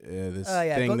of it.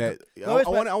 I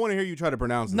want to hear you try to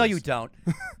pronounce No, this. you don't.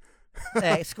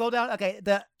 Hey, scroll down. Okay,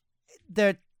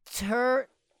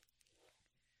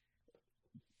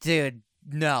 Dude,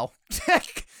 no.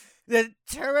 The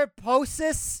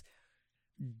Pteroposis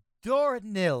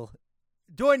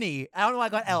Dorni. I don't know why I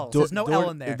got L's. There's no L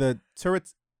in there. The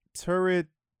Teratopsis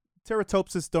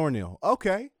dornil.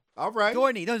 Okay. All right.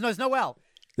 Dorni. There's no L.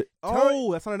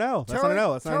 That's not an L. That's not an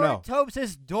L.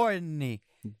 Teratopsis dorni.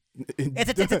 It's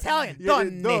Italian.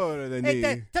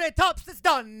 Dorni. Teratopsis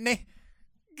dorni.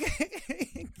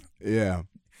 Yeah.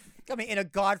 Got me in a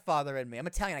Godfather in me. I'm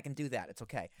Italian. I can do that. It's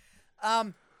okay.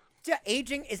 Yeah,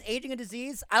 aging a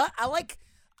disease? I like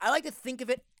to think of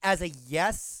it as a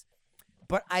yes.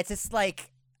 But I just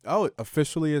like... Oh, it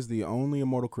officially is the only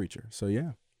immortal creature. So,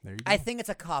 yeah, there you go. I think it's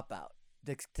a cop-out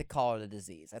to call it a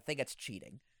disease. I think it's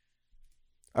cheating.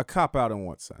 A cop-out in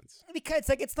what sense? Because it's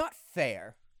like, it's not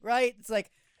fair, right? It's like,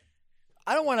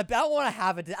 I don't want to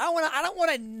have I don't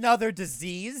want another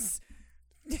disease.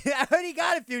 I already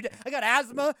got a few. I got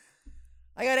asthma.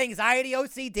 I got anxiety,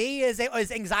 OCD. Is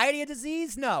anxiety a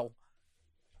disease? No.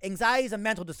 Anxiety is a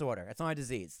mental disorder. It's not a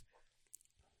disease.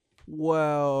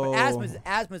 Well, but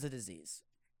asthma's a disease.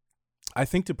 I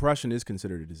think depression is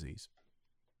considered a disease.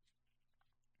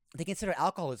 They consider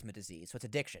alcoholism a disease, so it's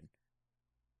addiction.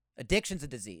 Addiction's a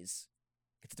disease.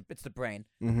 It's the brain.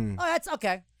 Mm-hmm. Oh, that's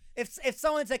okay. If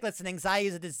someone's like, listen, anxiety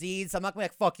is a disease, I'm not gonna be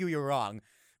like, fuck you, you're wrong.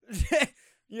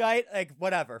 Right? Like,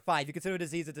 whatever. Fine. If you consider a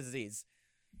disease.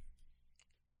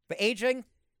 But aging,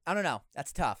 I don't know.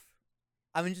 That's tough.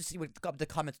 I'm going to see what the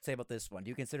comments say about this one. Do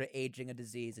you consider aging a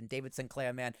disease? And David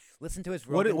Sinclair, man, listen to his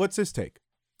Rogan. What's his take?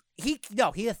 He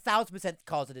 1,000%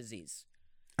 calls it a disease.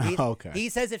 Okay. He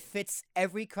says it fits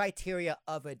every criteria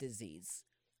of a disease.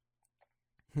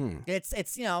 It's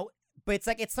but it's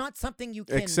like it's not something you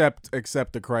can except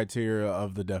the criteria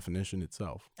of the definition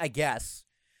itself. I guess.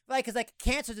 Right, because like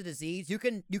cancer's a disease. You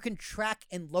can track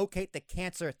and locate the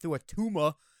cancer through a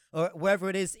tumor or wherever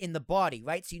it is in the body,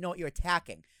 right? So you know what you're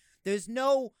attacking. There's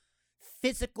no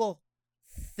physical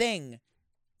thing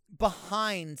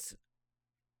behind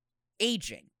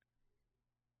aging.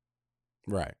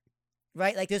 Right.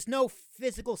 Right? Like there's no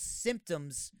physical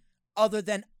symptoms other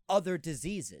than other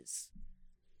diseases.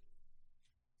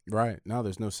 Right. No,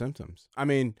 there's no symptoms. I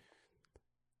mean,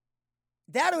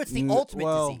 that or it's the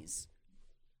ultimate disease.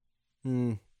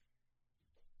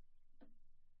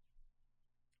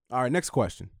 All right, next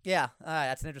question. Yeah,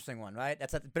 that's an interesting one, right?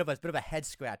 That's a bit of a head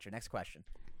scratcher. Next question.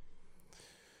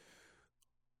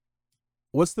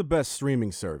 What's the best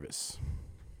streaming service?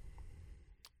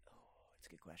 Oh, that's a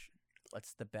good question.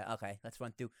 What's the best? Okay, let's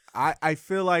run through. I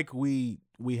feel like we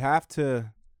got to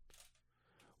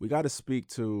speak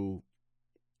to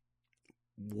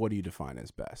what do you define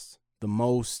as best? The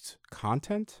most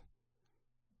content?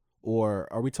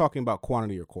 Or are we talking about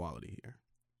quantity or quality here?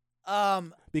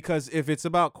 Because if it's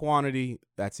about quantity,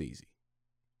 that's easy.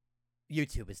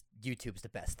 YouTube's the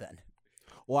best then.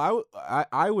 Well,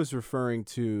 I was referring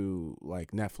to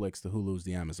like Netflix, the Hulu's,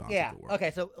 the Amazons of the world.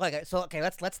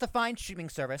 Okay, let's define streaming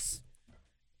service.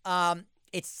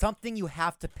 It's something you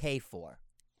have to pay for.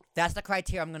 That's the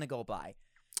criteria I'm gonna go by.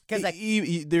 Because like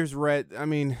there's Red. I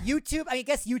mean YouTube. I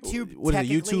guess YouTube. What is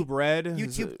it? YouTube Red.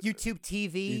 YouTube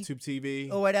TV. YouTube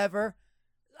TV or whatever.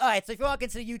 All right, so if you want to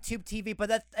consider YouTube TV, but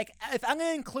that's like if I'm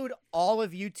gonna include all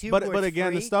of YouTube, but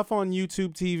again, free, the stuff on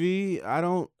YouTube TV,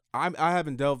 I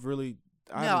haven't delved really.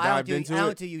 I No, haven't I dived don't into do. I it.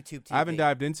 don't do YouTube TV. I haven't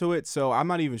dived into it, so I'm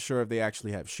not even sure if they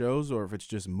actually have shows or if it's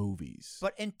just movies.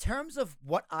 But in terms of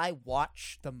what I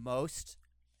watch the most,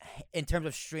 in terms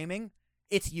of streaming,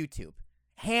 it's YouTube.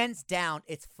 Hands down,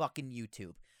 it's fucking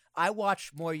YouTube. I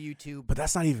watch more YouTube. But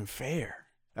that's not even fair.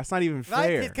 That's not even Right?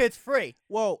 fair. Because it's free.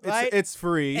 Well, right? it's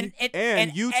free,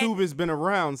 And YouTube has been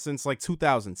around since like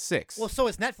 2006. Well, so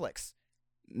is Netflix.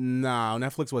 No,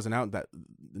 Netflix wasn't out. That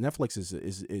Netflix is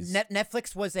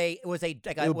Netflix was a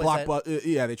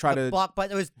yeah, they tried to block,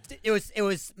 but it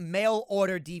was mail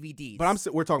order DVDs.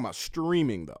 But we're talking about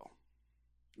streaming though.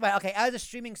 Right, okay. As a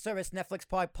streaming service, Netflix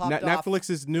probably popped off. Netflix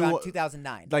is new. Around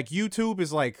 2009. Like YouTube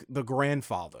is like the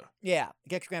grandfather. Yeah,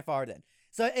 get your grandfather in.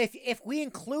 So if we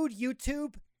include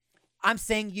YouTube, I'm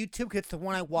saying YouTube because it's the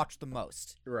one I watch the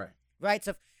most. Right. Right.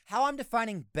 So how I'm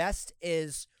defining best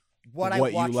is what I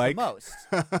you watch like? the most.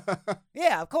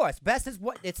 Yeah, of course. Best is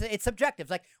what it's subjective.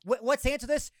 Like what's the answer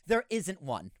to this? There isn't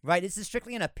one. Right. This is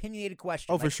strictly an opinionated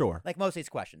question. Oh, for sure. Like most of these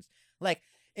questions. Like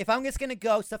if I'm just gonna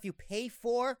go stuff you pay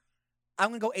for, I'm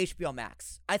going to go HBO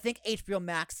Max. I think HBO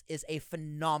Max is a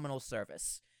phenomenal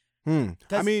service. I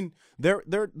mean, they're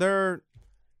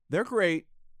great.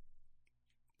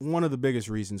 One of the biggest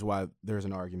reasons why there's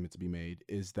an argument to be made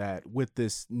is that with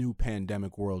this new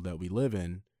pandemic world that we live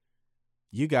in,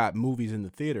 you got movies in the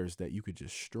theaters that you could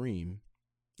just stream.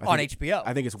 On HBO.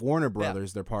 I think it's Warner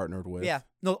Brothers they're partnered with. Yeah.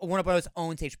 No, Warner Brothers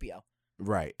owns HBO.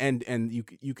 Right. And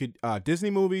you could Disney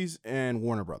movies and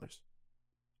Warner Brothers.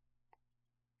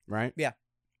 Right? Yeah.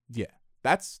 Yeah.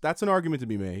 That's an argument to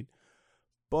be made.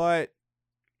 But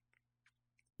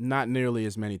not nearly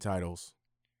as many titles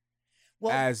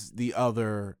as the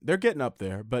other. They're getting up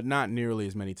there, but not nearly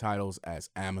as many titles as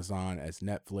Amazon, as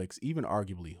Netflix, even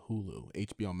arguably Hulu.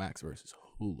 HBO Max versus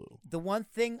Hulu. The one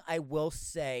thing I will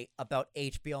say about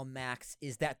HBO Max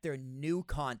is that their new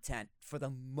content, for the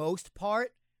most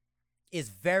part, is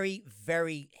very,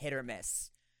 very hit or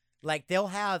miss. Like they'll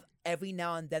have every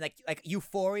now and then, like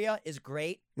Euphoria is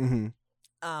great. Mm-hmm.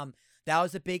 That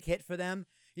was a big hit for them.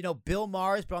 You know, Bill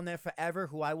Maher's been on there forever,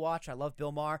 who I watch. I love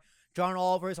Bill Maher. John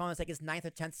Oliver's on his 9th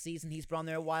or 10th season. He's been on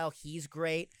there a while. He's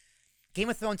great. Game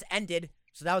of Thrones ended,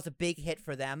 so that was a big hit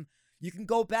for them. You can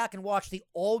go back and watch the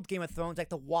old Game of Thrones, like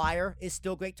The Wire is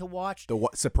still great to watch. The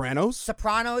Sopranos?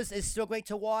 Sopranos is still great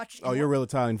to watch. Oh, you're real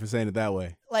Italian for saying it that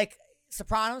way. Like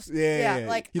Sopranos? Yeah.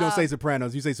 Like you don't say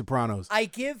Sopranos, you say Sopranos. I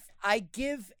give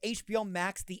HBO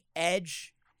Max the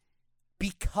edge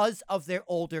because of their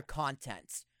older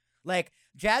content. Like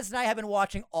Jazz and I have been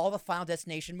watching all the Final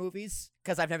Destination movies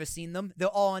because I've never seen them. They're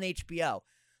all on HBO.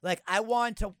 Like I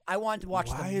want to watch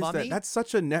Why The is Mummy. that? That's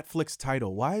such a Netflix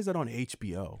title. Why is that on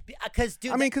HBO? Because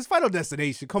dude, because Final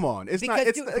Destination. Come on, it's not. Because,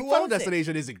 It's dude, like, who Final owns it?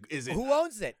 Destination isn't. who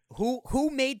owns it? Who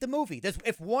made the movie?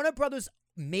 If Warner Brothers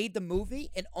made the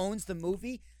movie and owns the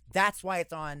movie, that's why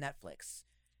it's on Netflix.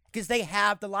 Because they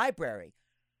have the library.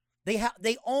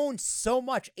 They own so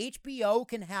much. HBO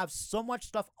can have so much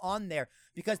stuff on there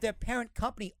because their parent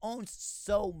company owns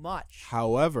so much.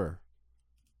 However,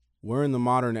 we're in the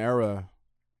modern era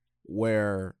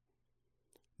where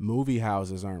movie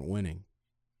houses aren't winning.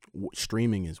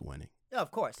 Streaming is winning. Yeah, of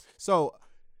course. So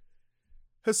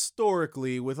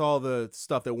historically, with all the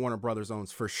stuff that Warner Brothers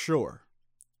owns, for sure.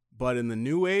 But in the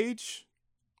new age,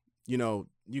 you know,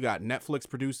 you got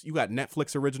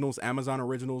Netflix originals, Amazon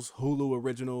originals, Hulu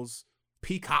originals,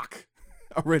 Peacock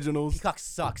originals. Peacock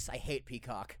sucks. I hate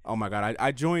Peacock. Oh my God.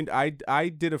 I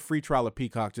did a free trial of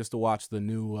Peacock just to watch the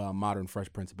new modern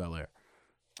Fresh Prince of Bel-Air.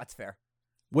 That's fair.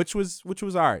 Which was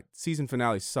all right. Season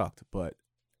finale sucked, but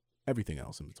everything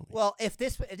else in between. Well, if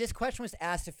this question was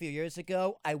asked a few years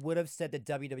ago, I would have said the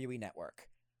WWE Network.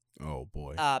 Oh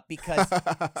boy. Because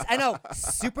I know,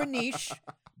 super niche,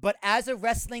 but as a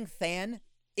wrestling fan,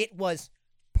 it was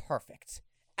perfect.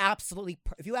 Absolutely.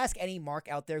 If you ask any mark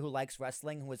out there who likes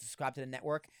wrestling, who was subscribed to the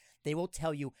network, they will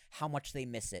tell you how much they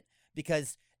miss it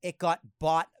because it got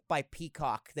bought by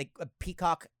Peacock.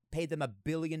 Peacock paid them $1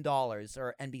 billion,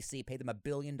 or NBC paid them $1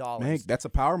 billion. Man, that's a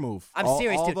power move. I'm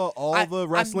serious, dude. All the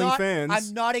wrestling fans.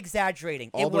 I'm not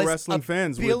exaggerating. All it the was wrestling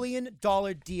fans $1 billion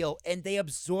deal, and they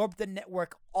absorbed the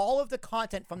network. All of the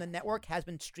content from the network has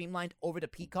been streamlined over to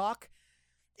Peacock.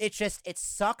 It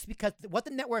sucks because what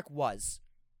the network was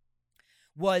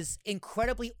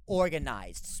incredibly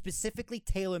organized, specifically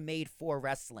tailor-made for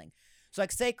wrestling. So,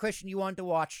 like, say, Christian, you wanted to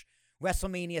watch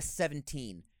WrestleMania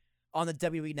 17 on the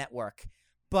WWE Network,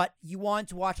 but you wanted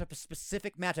to watch a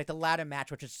specific match, like the ladder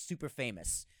match, which is super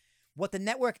famous. What the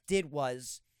network did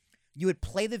was you would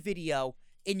play the video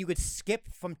and you would skip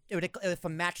from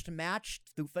match to match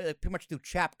through pretty much through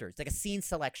chapters, like a scene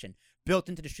selection built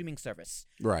into the streaming service.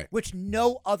 Right. Which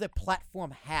no other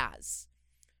platform has.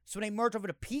 So when they merged over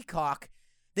to Peacock,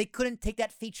 they couldn't take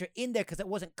that feature in there because it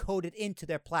wasn't coded into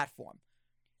their platform.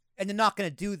 And they're not going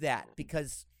to do that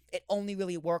because it only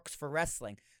really works for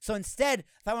wrestling. So instead,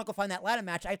 if I want to go find that ladder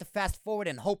match, I have to fast forward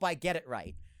and hope I get it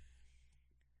right.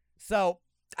 So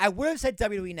I would have said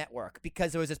WWE Network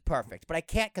because it was just perfect, but I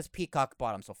can't because Peacock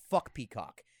bought them, so fuck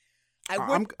Peacock.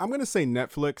 I'm going to say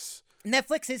Netflix.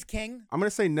 Netflix is king. I'm going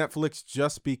to say Netflix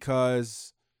just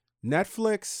because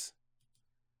Netflix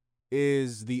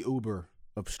is the Uber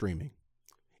of streaming.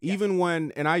 Even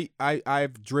when, and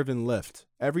I've driven Lyft.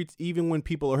 Even when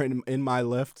people are in my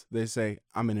Lyft, they say,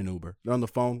 I'm in an Uber. They're on the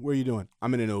phone. What are you doing?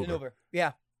 I'm in an Uber. An Uber.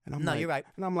 Yeah. And I'm No, like, you're right.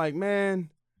 And I'm like,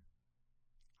 man,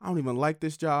 I don't even like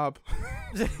this job.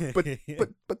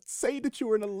 but say that you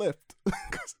were in a Lyft.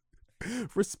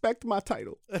 Respect my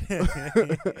title.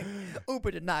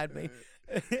 Uber denied me.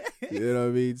 You know what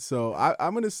I mean? So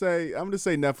I'm gonna say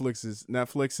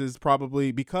Netflix is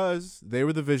probably because they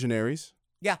were the visionaries.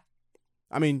 Yeah.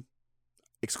 I mean,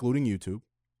 excluding YouTube.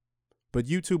 But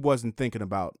YouTube wasn't thinking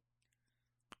about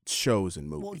shows and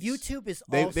movies. Well, YouTube is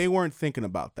they weren't thinking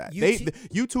about that.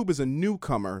 YouTube is a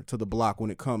newcomer to the block when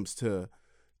it comes to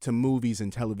movies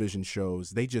and television shows.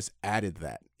 They just added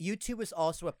that. YouTube is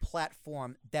also a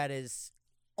platform that is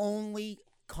only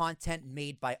content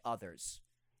made by others.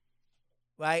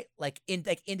 Right? Like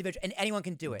individual, and anyone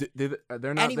can do it. They're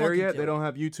not Anyone there can yet? do They it. don't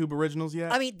have YouTube originals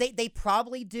yet? I mean, they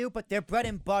probably do, but their bread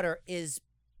and butter is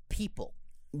people.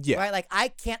 Yeah. Right? Like, I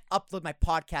can't upload my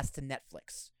podcast to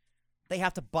Netflix. They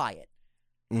have to buy it.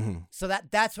 Mm-hmm. So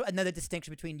that's another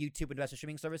distinction between YouTube and the rest of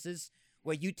streaming services,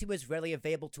 where YouTube is readily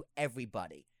available to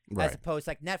everybody. Right. As opposed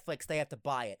to like Netflix, they have to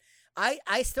buy it.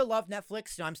 I still love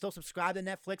Netflix. You know, I'm still subscribed to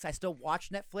Netflix. I still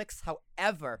watch Netflix.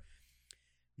 However,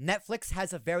 Netflix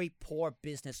has a very poor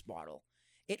business model.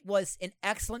 It was an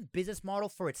excellent business model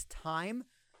for its time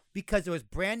because it was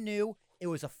brand new, it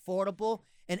was affordable,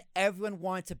 and everyone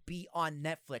wanted to be on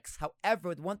Netflix.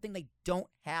 However, the one thing they don't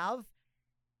have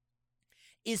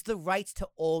is the rights to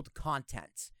old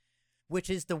content, which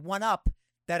is the one-up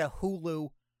that a Hulu,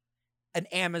 an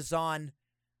Amazon,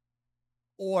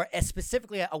 or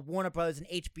specifically a Warner Brothers and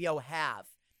HBO have,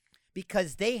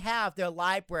 because they have their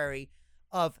library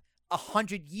of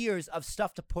 100 years of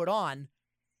stuff to put on.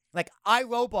 Like,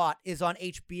 iRobot is on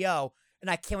HBO, and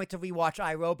I can't wait to rewatch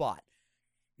iRobot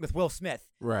with Will Smith.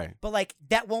 Right. But, like,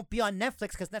 that won't be on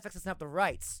Netflix because Netflix doesn't have the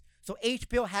rights. So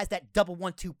HBO has that double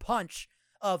 1-2 punch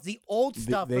of the old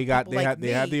stuff They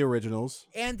have the originals.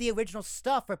 and the original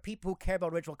stuff for people who care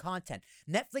about original content.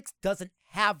 Netflix doesn't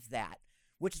have that,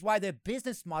 which is why their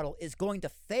business model is going to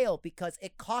fail because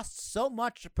it costs so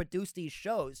much to produce these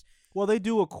shows. Well, they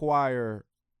do acquire.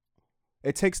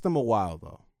 It takes them a while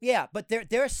though. Yeah, but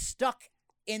they're stuck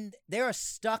in.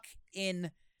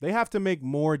 They have to make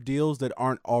more deals that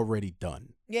aren't already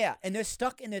done. Yeah, and they're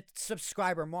stuck in a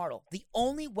subscriber model. The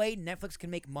only way Netflix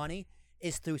can make money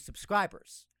is through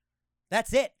subscribers.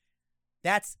 That's it.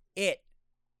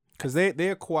 Because they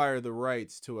acquire the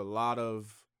rights to a lot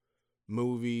of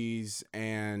movies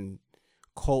and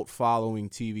cult following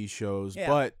TV shows. Yeah,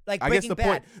 but like I guess Breaking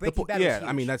Bad. Breaking Bad was yeah, I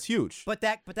huge. mean that's huge. But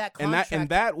that contract and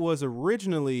that was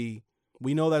originally,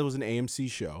 we know that was an AMC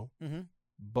show. Mm-hmm.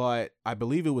 But I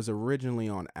believe it was originally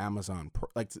on Amazon.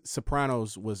 Like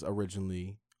Sopranos was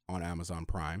originally on Amazon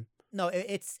Prime. No,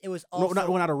 it was also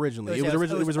not originally. It was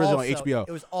originally on HBO.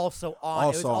 It was also on. Also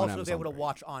it was on also Amazon able to Prime.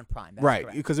 watch on Prime. That's Right,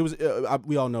 correct. because it was.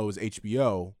 We all know it was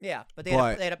HBO. Yeah, but they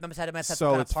But- had some So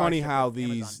kind of it's funny partnership how with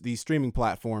Amazon. these streaming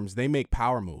platforms, they make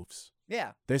power moves.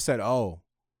 Yeah, They said, oh,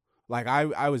 like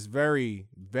I was very,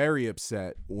 very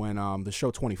upset when the show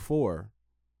 24,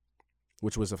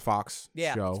 which was a Fox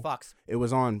yeah, show. it's Fox. It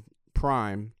was on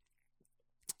Prime.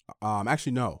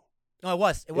 Actually, no. No, it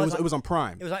was. It was on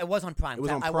Prime. It was on Prime. It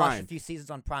was on I watched Prime. a few seasons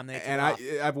on Prime. Then And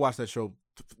I've watched that show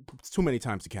too many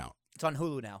times to count. it's on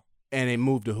Hulu now. And it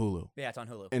moved to Hulu. Yeah, it's on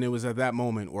Hulu. And it was at that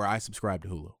moment where I subscribed to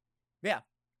Hulu. Yeah,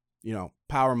 You know,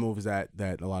 power moves that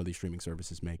a lot of these streaming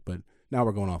services make. But now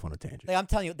we're going off on a tangent. like I'm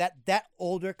telling you, that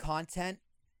older content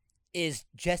is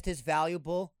just as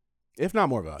valuable, If not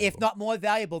more valuable. if not more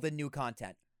valuable, than new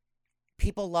content.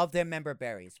 People love their member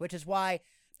berries, which is why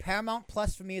Paramount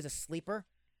Plus for me is a sleeper,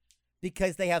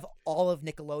 because they have all of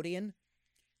Nickelodeon,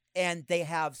 and they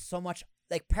have so much.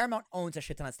 Like, Paramount owns a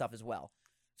shit ton of stuff as well,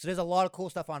 so there's a lot of cool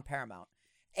stuff on Paramount,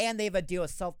 and they have a deal with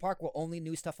South Park where only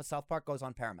new stuff with South Park goes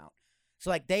on Paramount. So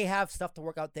like they have stuff to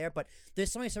work out there, but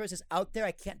there's so many services out there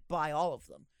I can't buy all of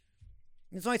them.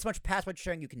 There's only so much password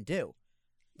sharing you can do.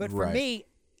 But for Right. me,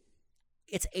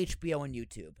 it's HBO and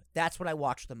YouTube. That's what I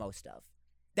watch the most of.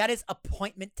 That is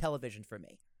appointment television for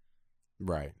me.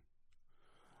 Right.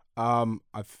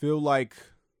 I feel like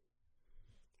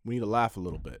We need to laugh a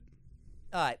little bit.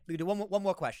 All right, we can do one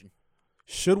more question.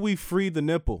 Should we free the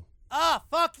nipple? Ah,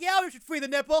 fuck yeah, we should free the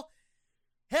nipple.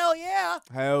 Hell yeah.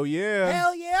 Hell yeah.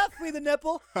 Hell yeah, free the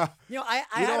nipple. You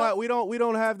know, we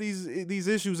don't have these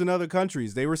issues in other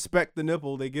countries. They respect the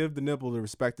nipple. They give the nipple the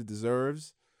respect it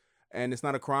deserves, and it's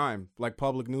not a crime like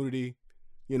public nudity.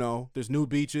 You know, there's nude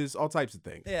beaches, all types of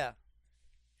things. Yeah.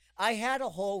 I had a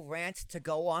whole rant to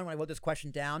go on when I wrote this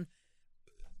question down,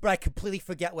 but I completely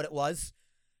forget what it was.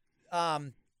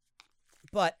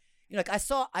 But you know, like I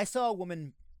saw a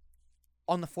woman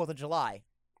on the 4th of July.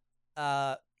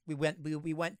 We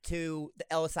went to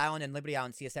the Ellis Island and Liberty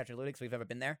Island to see a Statue of Liberty, so we've ever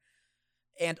been there.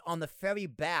 And on the ferry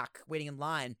back, waiting in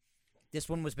line, this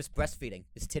one was just breastfeeding.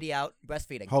 This titty out,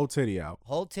 breastfeeding. Whole titty out.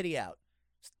 Whole titty out.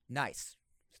 It's nice.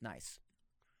 It's nice.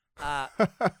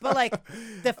 But like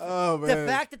the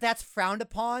fact that that's frowned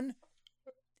upon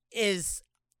is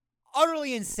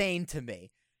utterly insane to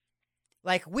me.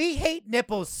 Like, we hate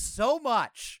nipples so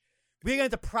much. We're going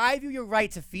to deprive you your right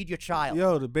to feed your child.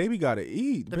 Yo, the baby got to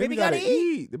eat. The baby got to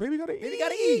eat. The baby got to eat. Baby got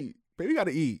to eat. Baby got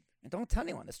to eat. And don't tell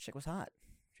anyone, this chick was hot.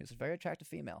 She was a very attractive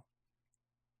female.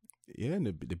 Yeah, and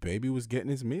the baby was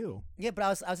getting his meal. Yeah, but I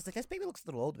was just like, this baby looks a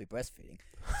little old to be breastfeeding.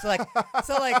 So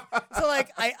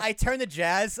I turn to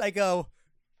Jazz. I go,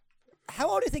 how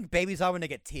old do you think babies are when they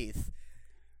get teeth?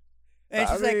 And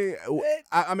she's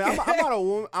I'm not a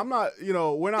woman. I'm not, you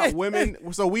know, we're not women.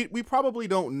 So we probably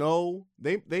don't know.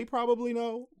 They probably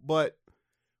know. But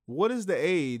what is the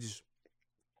age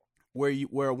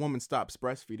where a woman stops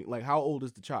breastfeeding? Like, how old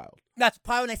is the child? That's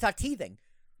probably when they start teething.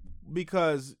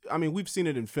 Because, I mean, we've seen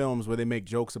it in films where they make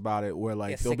jokes about it, where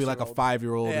like there'll be like a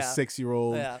 5-year-old, a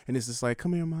 6-year-old, and it's just like,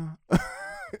 come here, ma.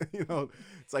 You know,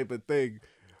 type of thing.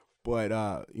 But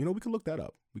you know, we could look that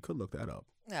up.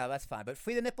 Yeah, that's fine. But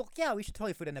free the nipple? Yeah, we should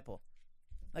totally free the nipple.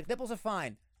 Like, nipples are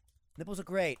fine. Nipples are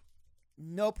great.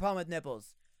 No problem with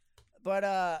nipples. But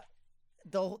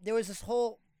there was this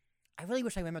whole... I really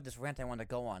wish I remembered this rant I wanted to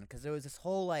go on, because there was this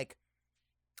whole, like...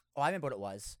 Oh, I remember what it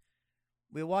was.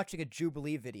 We were watching a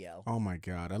Jubilee video. Oh, my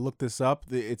God. I looked this up.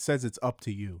 It says it's up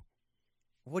to you.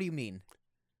 What do you mean?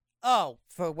 Oh,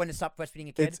 for when to stop breastfeeding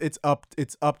a kid? It's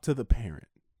up to the parent.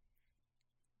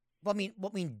 Well, I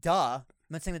mean, duh.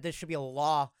 I'm not saying that there should be a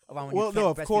law around when you can't no,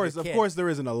 of breastfeed course there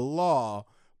isn't a law,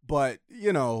 but,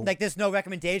 you know. Like, there's no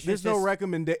recommendation. There's no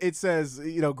recommendation. It says,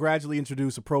 you know, gradually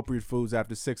introduce appropriate foods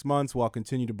after 6 months while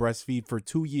continue to breastfeed for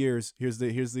 2 years. Here's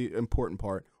the important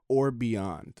part, or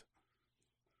beyond.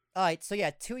 All right, so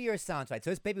yeah, 2 years sounds right. So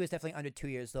this baby was definitely under 2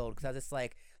 years old, because I was just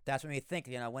like, that's what made me think,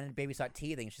 you know, when did babies start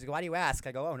teething? She's like, why do you ask?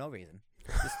 I go, oh, no reason.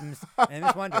 I'm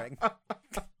just wondering.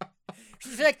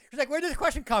 She's like, where did this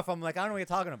question come from? I'm like, I don't know what you're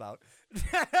talking about.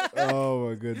 Oh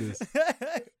my goodness,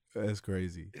 that's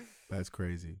crazy.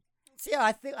 So yeah,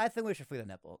 I think we should free the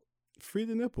nipple. Free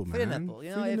the nipple, man. Free the nipple. You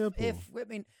know, free the nipple. If I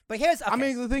mean, but here's. Okay. I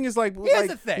mean, the thing is, like,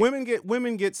 the thing.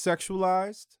 women get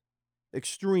sexualized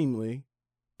extremely,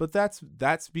 but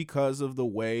that's because of the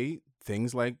way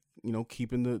things like, you know,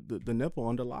 keeping the nipple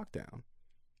under lockdown.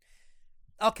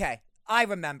 Okay, I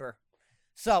remember.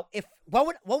 So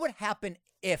what would happen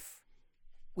if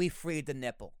we freed the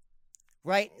nipple,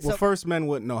 right? Well, so, first, men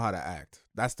wouldn't know how to act.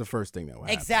 That's the first thing that would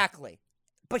happen. Exactly.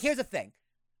 But here's the thing: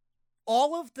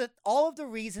 all of the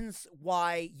reasons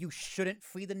why you shouldn't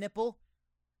free the nipple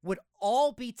would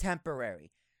all be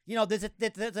temporary. You know, there's a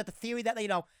theory that, you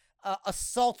know,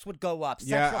 assaults would go up.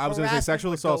 Yeah, I was going to say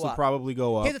sexual assaults would probably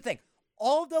go up. Here's the thing: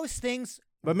 all of those things,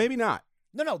 but maybe not.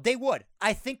 No, they would.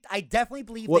 I definitely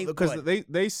believe they would. Because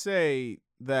they say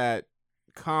that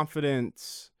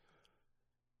confidence.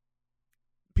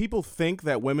 People think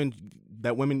that women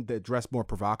that dress more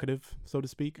provocative, so to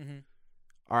speak,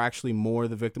 are actually more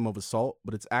the victim of assault,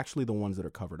 but it's actually the ones that are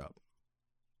covered up.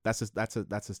 That's a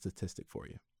statistic for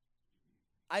you.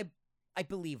 I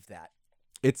believe that.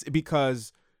 It's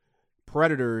because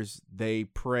predators, they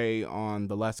prey on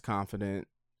the less confident,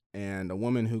 and a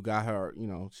woman who got her, you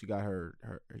know,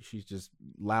 she's just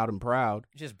loud and proud.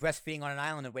 Just breastfeeding on an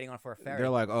island and waiting for a ferry. They're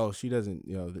like, oh, she doesn't,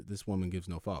 you know, this woman gives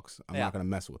no fucks. I'm not gonna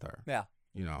mess with her. Yeah.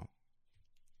 You know,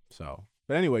 so.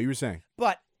 But anyway, you were saying.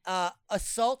 But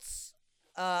assaults,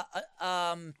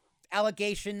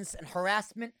 allegations, and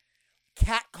harassment,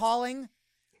 catcalling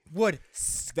would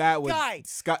sky to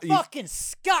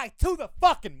the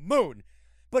fucking moon.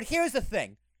 But here's the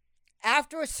thing: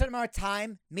 after a certain amount of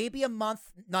time, maybe a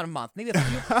month, not a month, maybe a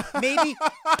few,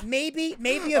 maybe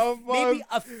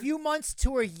a few months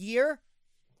to a year,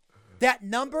 that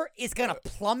number is gonna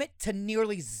plummet to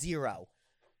nearly zero.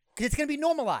 Because it's going to be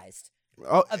normalized.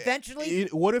 Oh, eventually.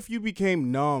 What if you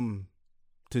became numb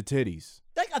to titties.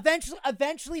 Like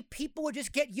eventually people would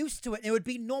just get used to it and it would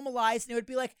be normalized and it would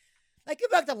be like you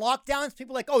back to lockdowns,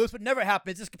 people are like, oh, this would never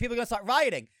happen. It's just people are gonna start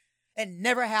rioting. And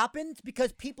never happened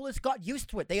because people just got used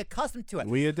to it. They accustomed to it.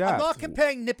 We adapt. I'm not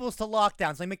comparing nipples to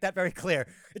lockdowns. Let me make that very clear.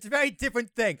 It's a very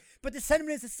different thing. But the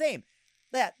sentiment is the same.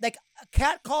 That like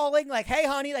catcalling, like hey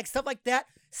honey, like stuff like that,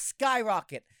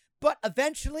 skyrocket. But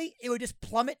eventually it would just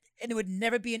plummet and it would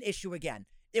never be an issue again.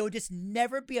 It would just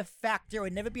never be a factor. It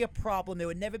would never be a problem. It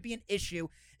would never be an issue.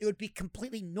 It would be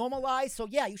completely normalized. So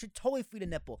yeah, you should totally free the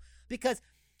nipple because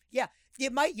yeah,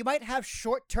 you might have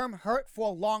short-term hurt for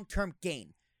a long-term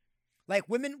gain. Like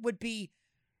women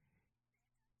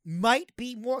might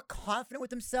be more confident with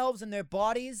themselves and their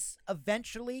bodies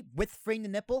eventually with freeing the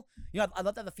nipple. You know, I'd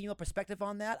love to have a female perspective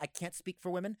on that. I can't speak for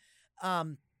women.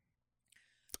 Not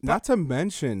to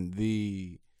mention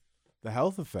the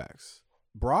health effects.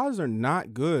 Bras are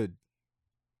not good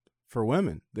for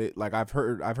women. I've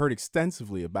heard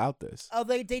extensely about this. Oh,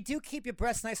 they do keep your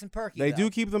breasts nice and perky. They though. do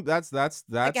keep them. That's Like,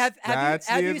 the advantage.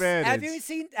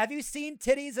 Have you seen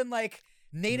titties in like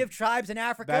native tribes in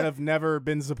Africa that have never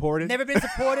been supported? Never been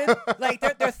supported. Like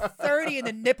they're 30 and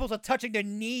the nipples are touching their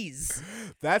knees.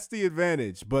 That's the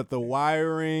advantage. But the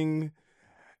wiring,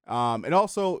 and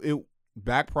also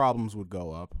back problems would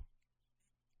go up.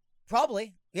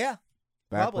 Probably, yeah.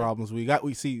 Back problems. We got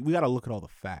to look at all the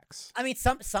facts. I mean,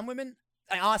 some women.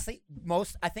 Honestly,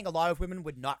 I think a lot of women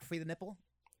would not free the nipple.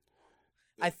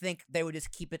 I think they would just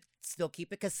still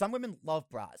keep it, because some women love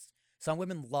bras. Some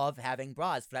women love having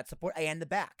bras for that support and the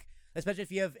back, especially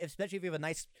if you have a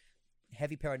nice,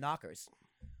 heavy pair of knockers.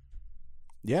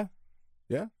 Yeah.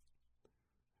 But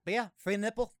yeah, free the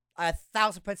nipple.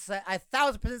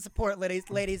 1,000% support it,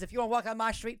 ladies. If you want to walk on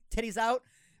my street, titties out.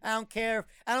 I don't care.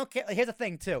 Here's the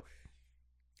thing too.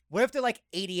 What if they're like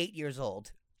 88 years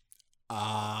old?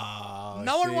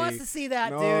 No one wants to see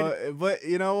that, dude. But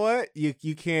you know what?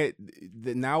 You can't.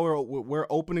 Now we're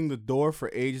opening the door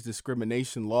for age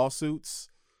discrimination lawsuits.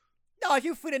 No, if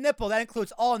you free the nipple, that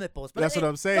includes all nipples. But that's what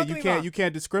I'm saying. You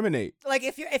can't discriminate. Like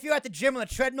if you're at the gym on a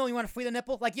treadmill, you want to free the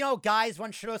nipple. Like, you know, guys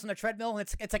run shirtless on the treadmill, and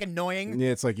it's like annoying. Yeah,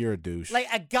 it's like you're a douche. Like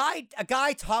a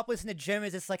guy topless in the gym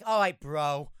is just like, all right,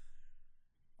 bro.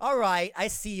 All right, I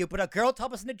see you. But a girl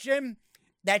topless in the gym,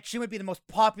 that gym would be the most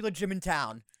popular gym in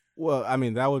town. Well, I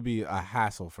mean, that would be a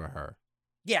hassle for her.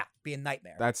 Yeah, be a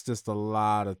nightmare. That's just a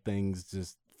lot of things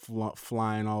just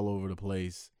flying all over the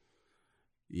place.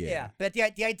 Yeah. But the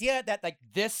idea that like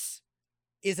this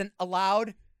isn't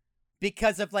allowed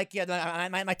because of like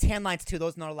my tan lines too,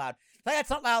 those are not allowed. Like that's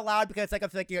not allowed because like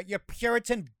of like your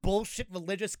Puritan bullshit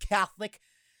religious Catholic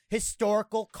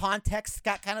historical context,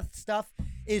 that kind of stuff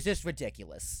is just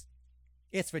ridiculous.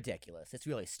 It's ridiculous. It's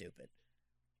really stupid,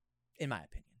 in my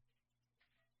opinion.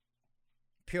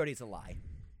 Purity's a lie.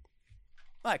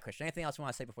 All right, Christian. Anything else you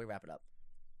want to say before we wrap it up?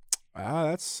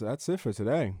 That's it for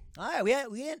today. All right, we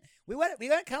went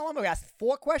kind of long. We asked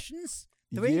 4 questions.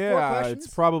 4 questions. Yeah,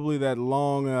 it's probably that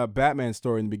long Batman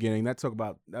story in the beginning. That took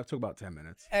about 10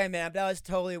 minutes. Hey man, that was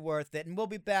totally worth it. And we'll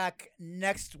be back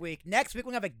next week. Next week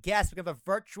we're gonna have a guest. We're gonna have a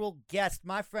virtual guest,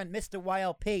 my friend Mr.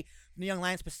 YLP from the Young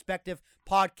Lions Perspective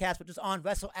podcast, which is on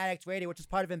Wrestle Addicts Radio, which is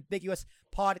part of Ambiguous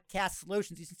Podcast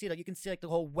Solutions. You can see like the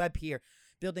whole web here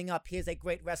building up. He is a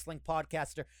great wrestling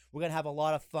podcaster. We're gonna have a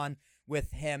lot of fun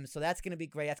with him. So that's going to be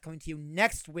great. That's coming to you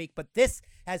next week. But this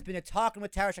has been a Talking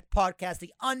with Tarashuk podcast,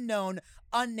 the unknown,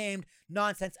 unnamed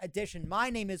nonsense edition. My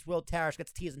name is Will Tarashuk.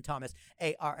 That's T as in Thomas,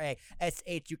 Arashuk.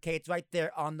 It's right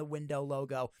there on the window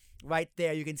logo. Right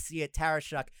there. You can see it,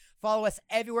 Tarashuk. Follow us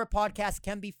everywhere podcasts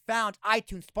can be found.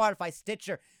 iTunes, Spotify,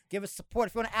 Stitcher. Give us support.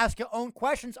 If you want to ask your own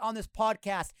questions on this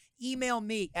podcast, email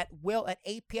me at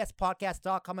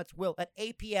will@apspodcast.com. It's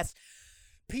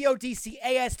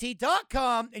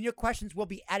will@apspodcast.com, and your questions will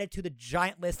be added to the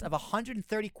giant list of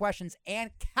 130 questions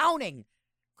and counting,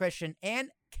 Christian,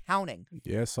 and counting.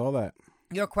 Yeah, saw that.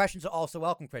 Your questions are also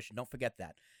welcome, Christian. Don't forget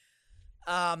that.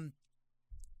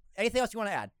 Anything else you want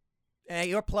to add?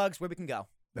 Your plugs, where we can go.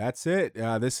 That's it.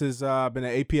 This has been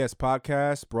an APS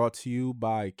podcast brought to you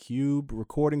by Cube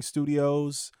Recording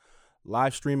Studios.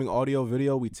 Live streaming audio,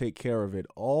 video. We take care of it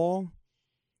all.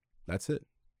 That's it.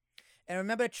 And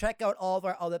remember to check out all of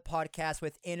our other podcasts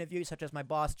with interviews, such as my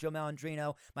boss, Joe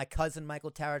Malandrino, my cousin,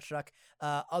 Michael Tarashuk,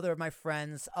 other of my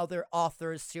friends, other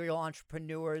authors, serial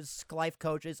entrepreneurs, life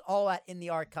coaches, all that in the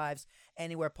archives,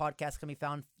 anywhere podcasts can be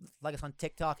found. Like us on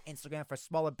TikTok, Instagram for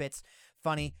smaller bits,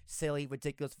 funny, silly,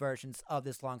 ridiculous versions of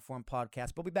this long-form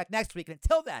podcast. We'll be back next week. And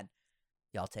until then,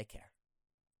 y'all take care.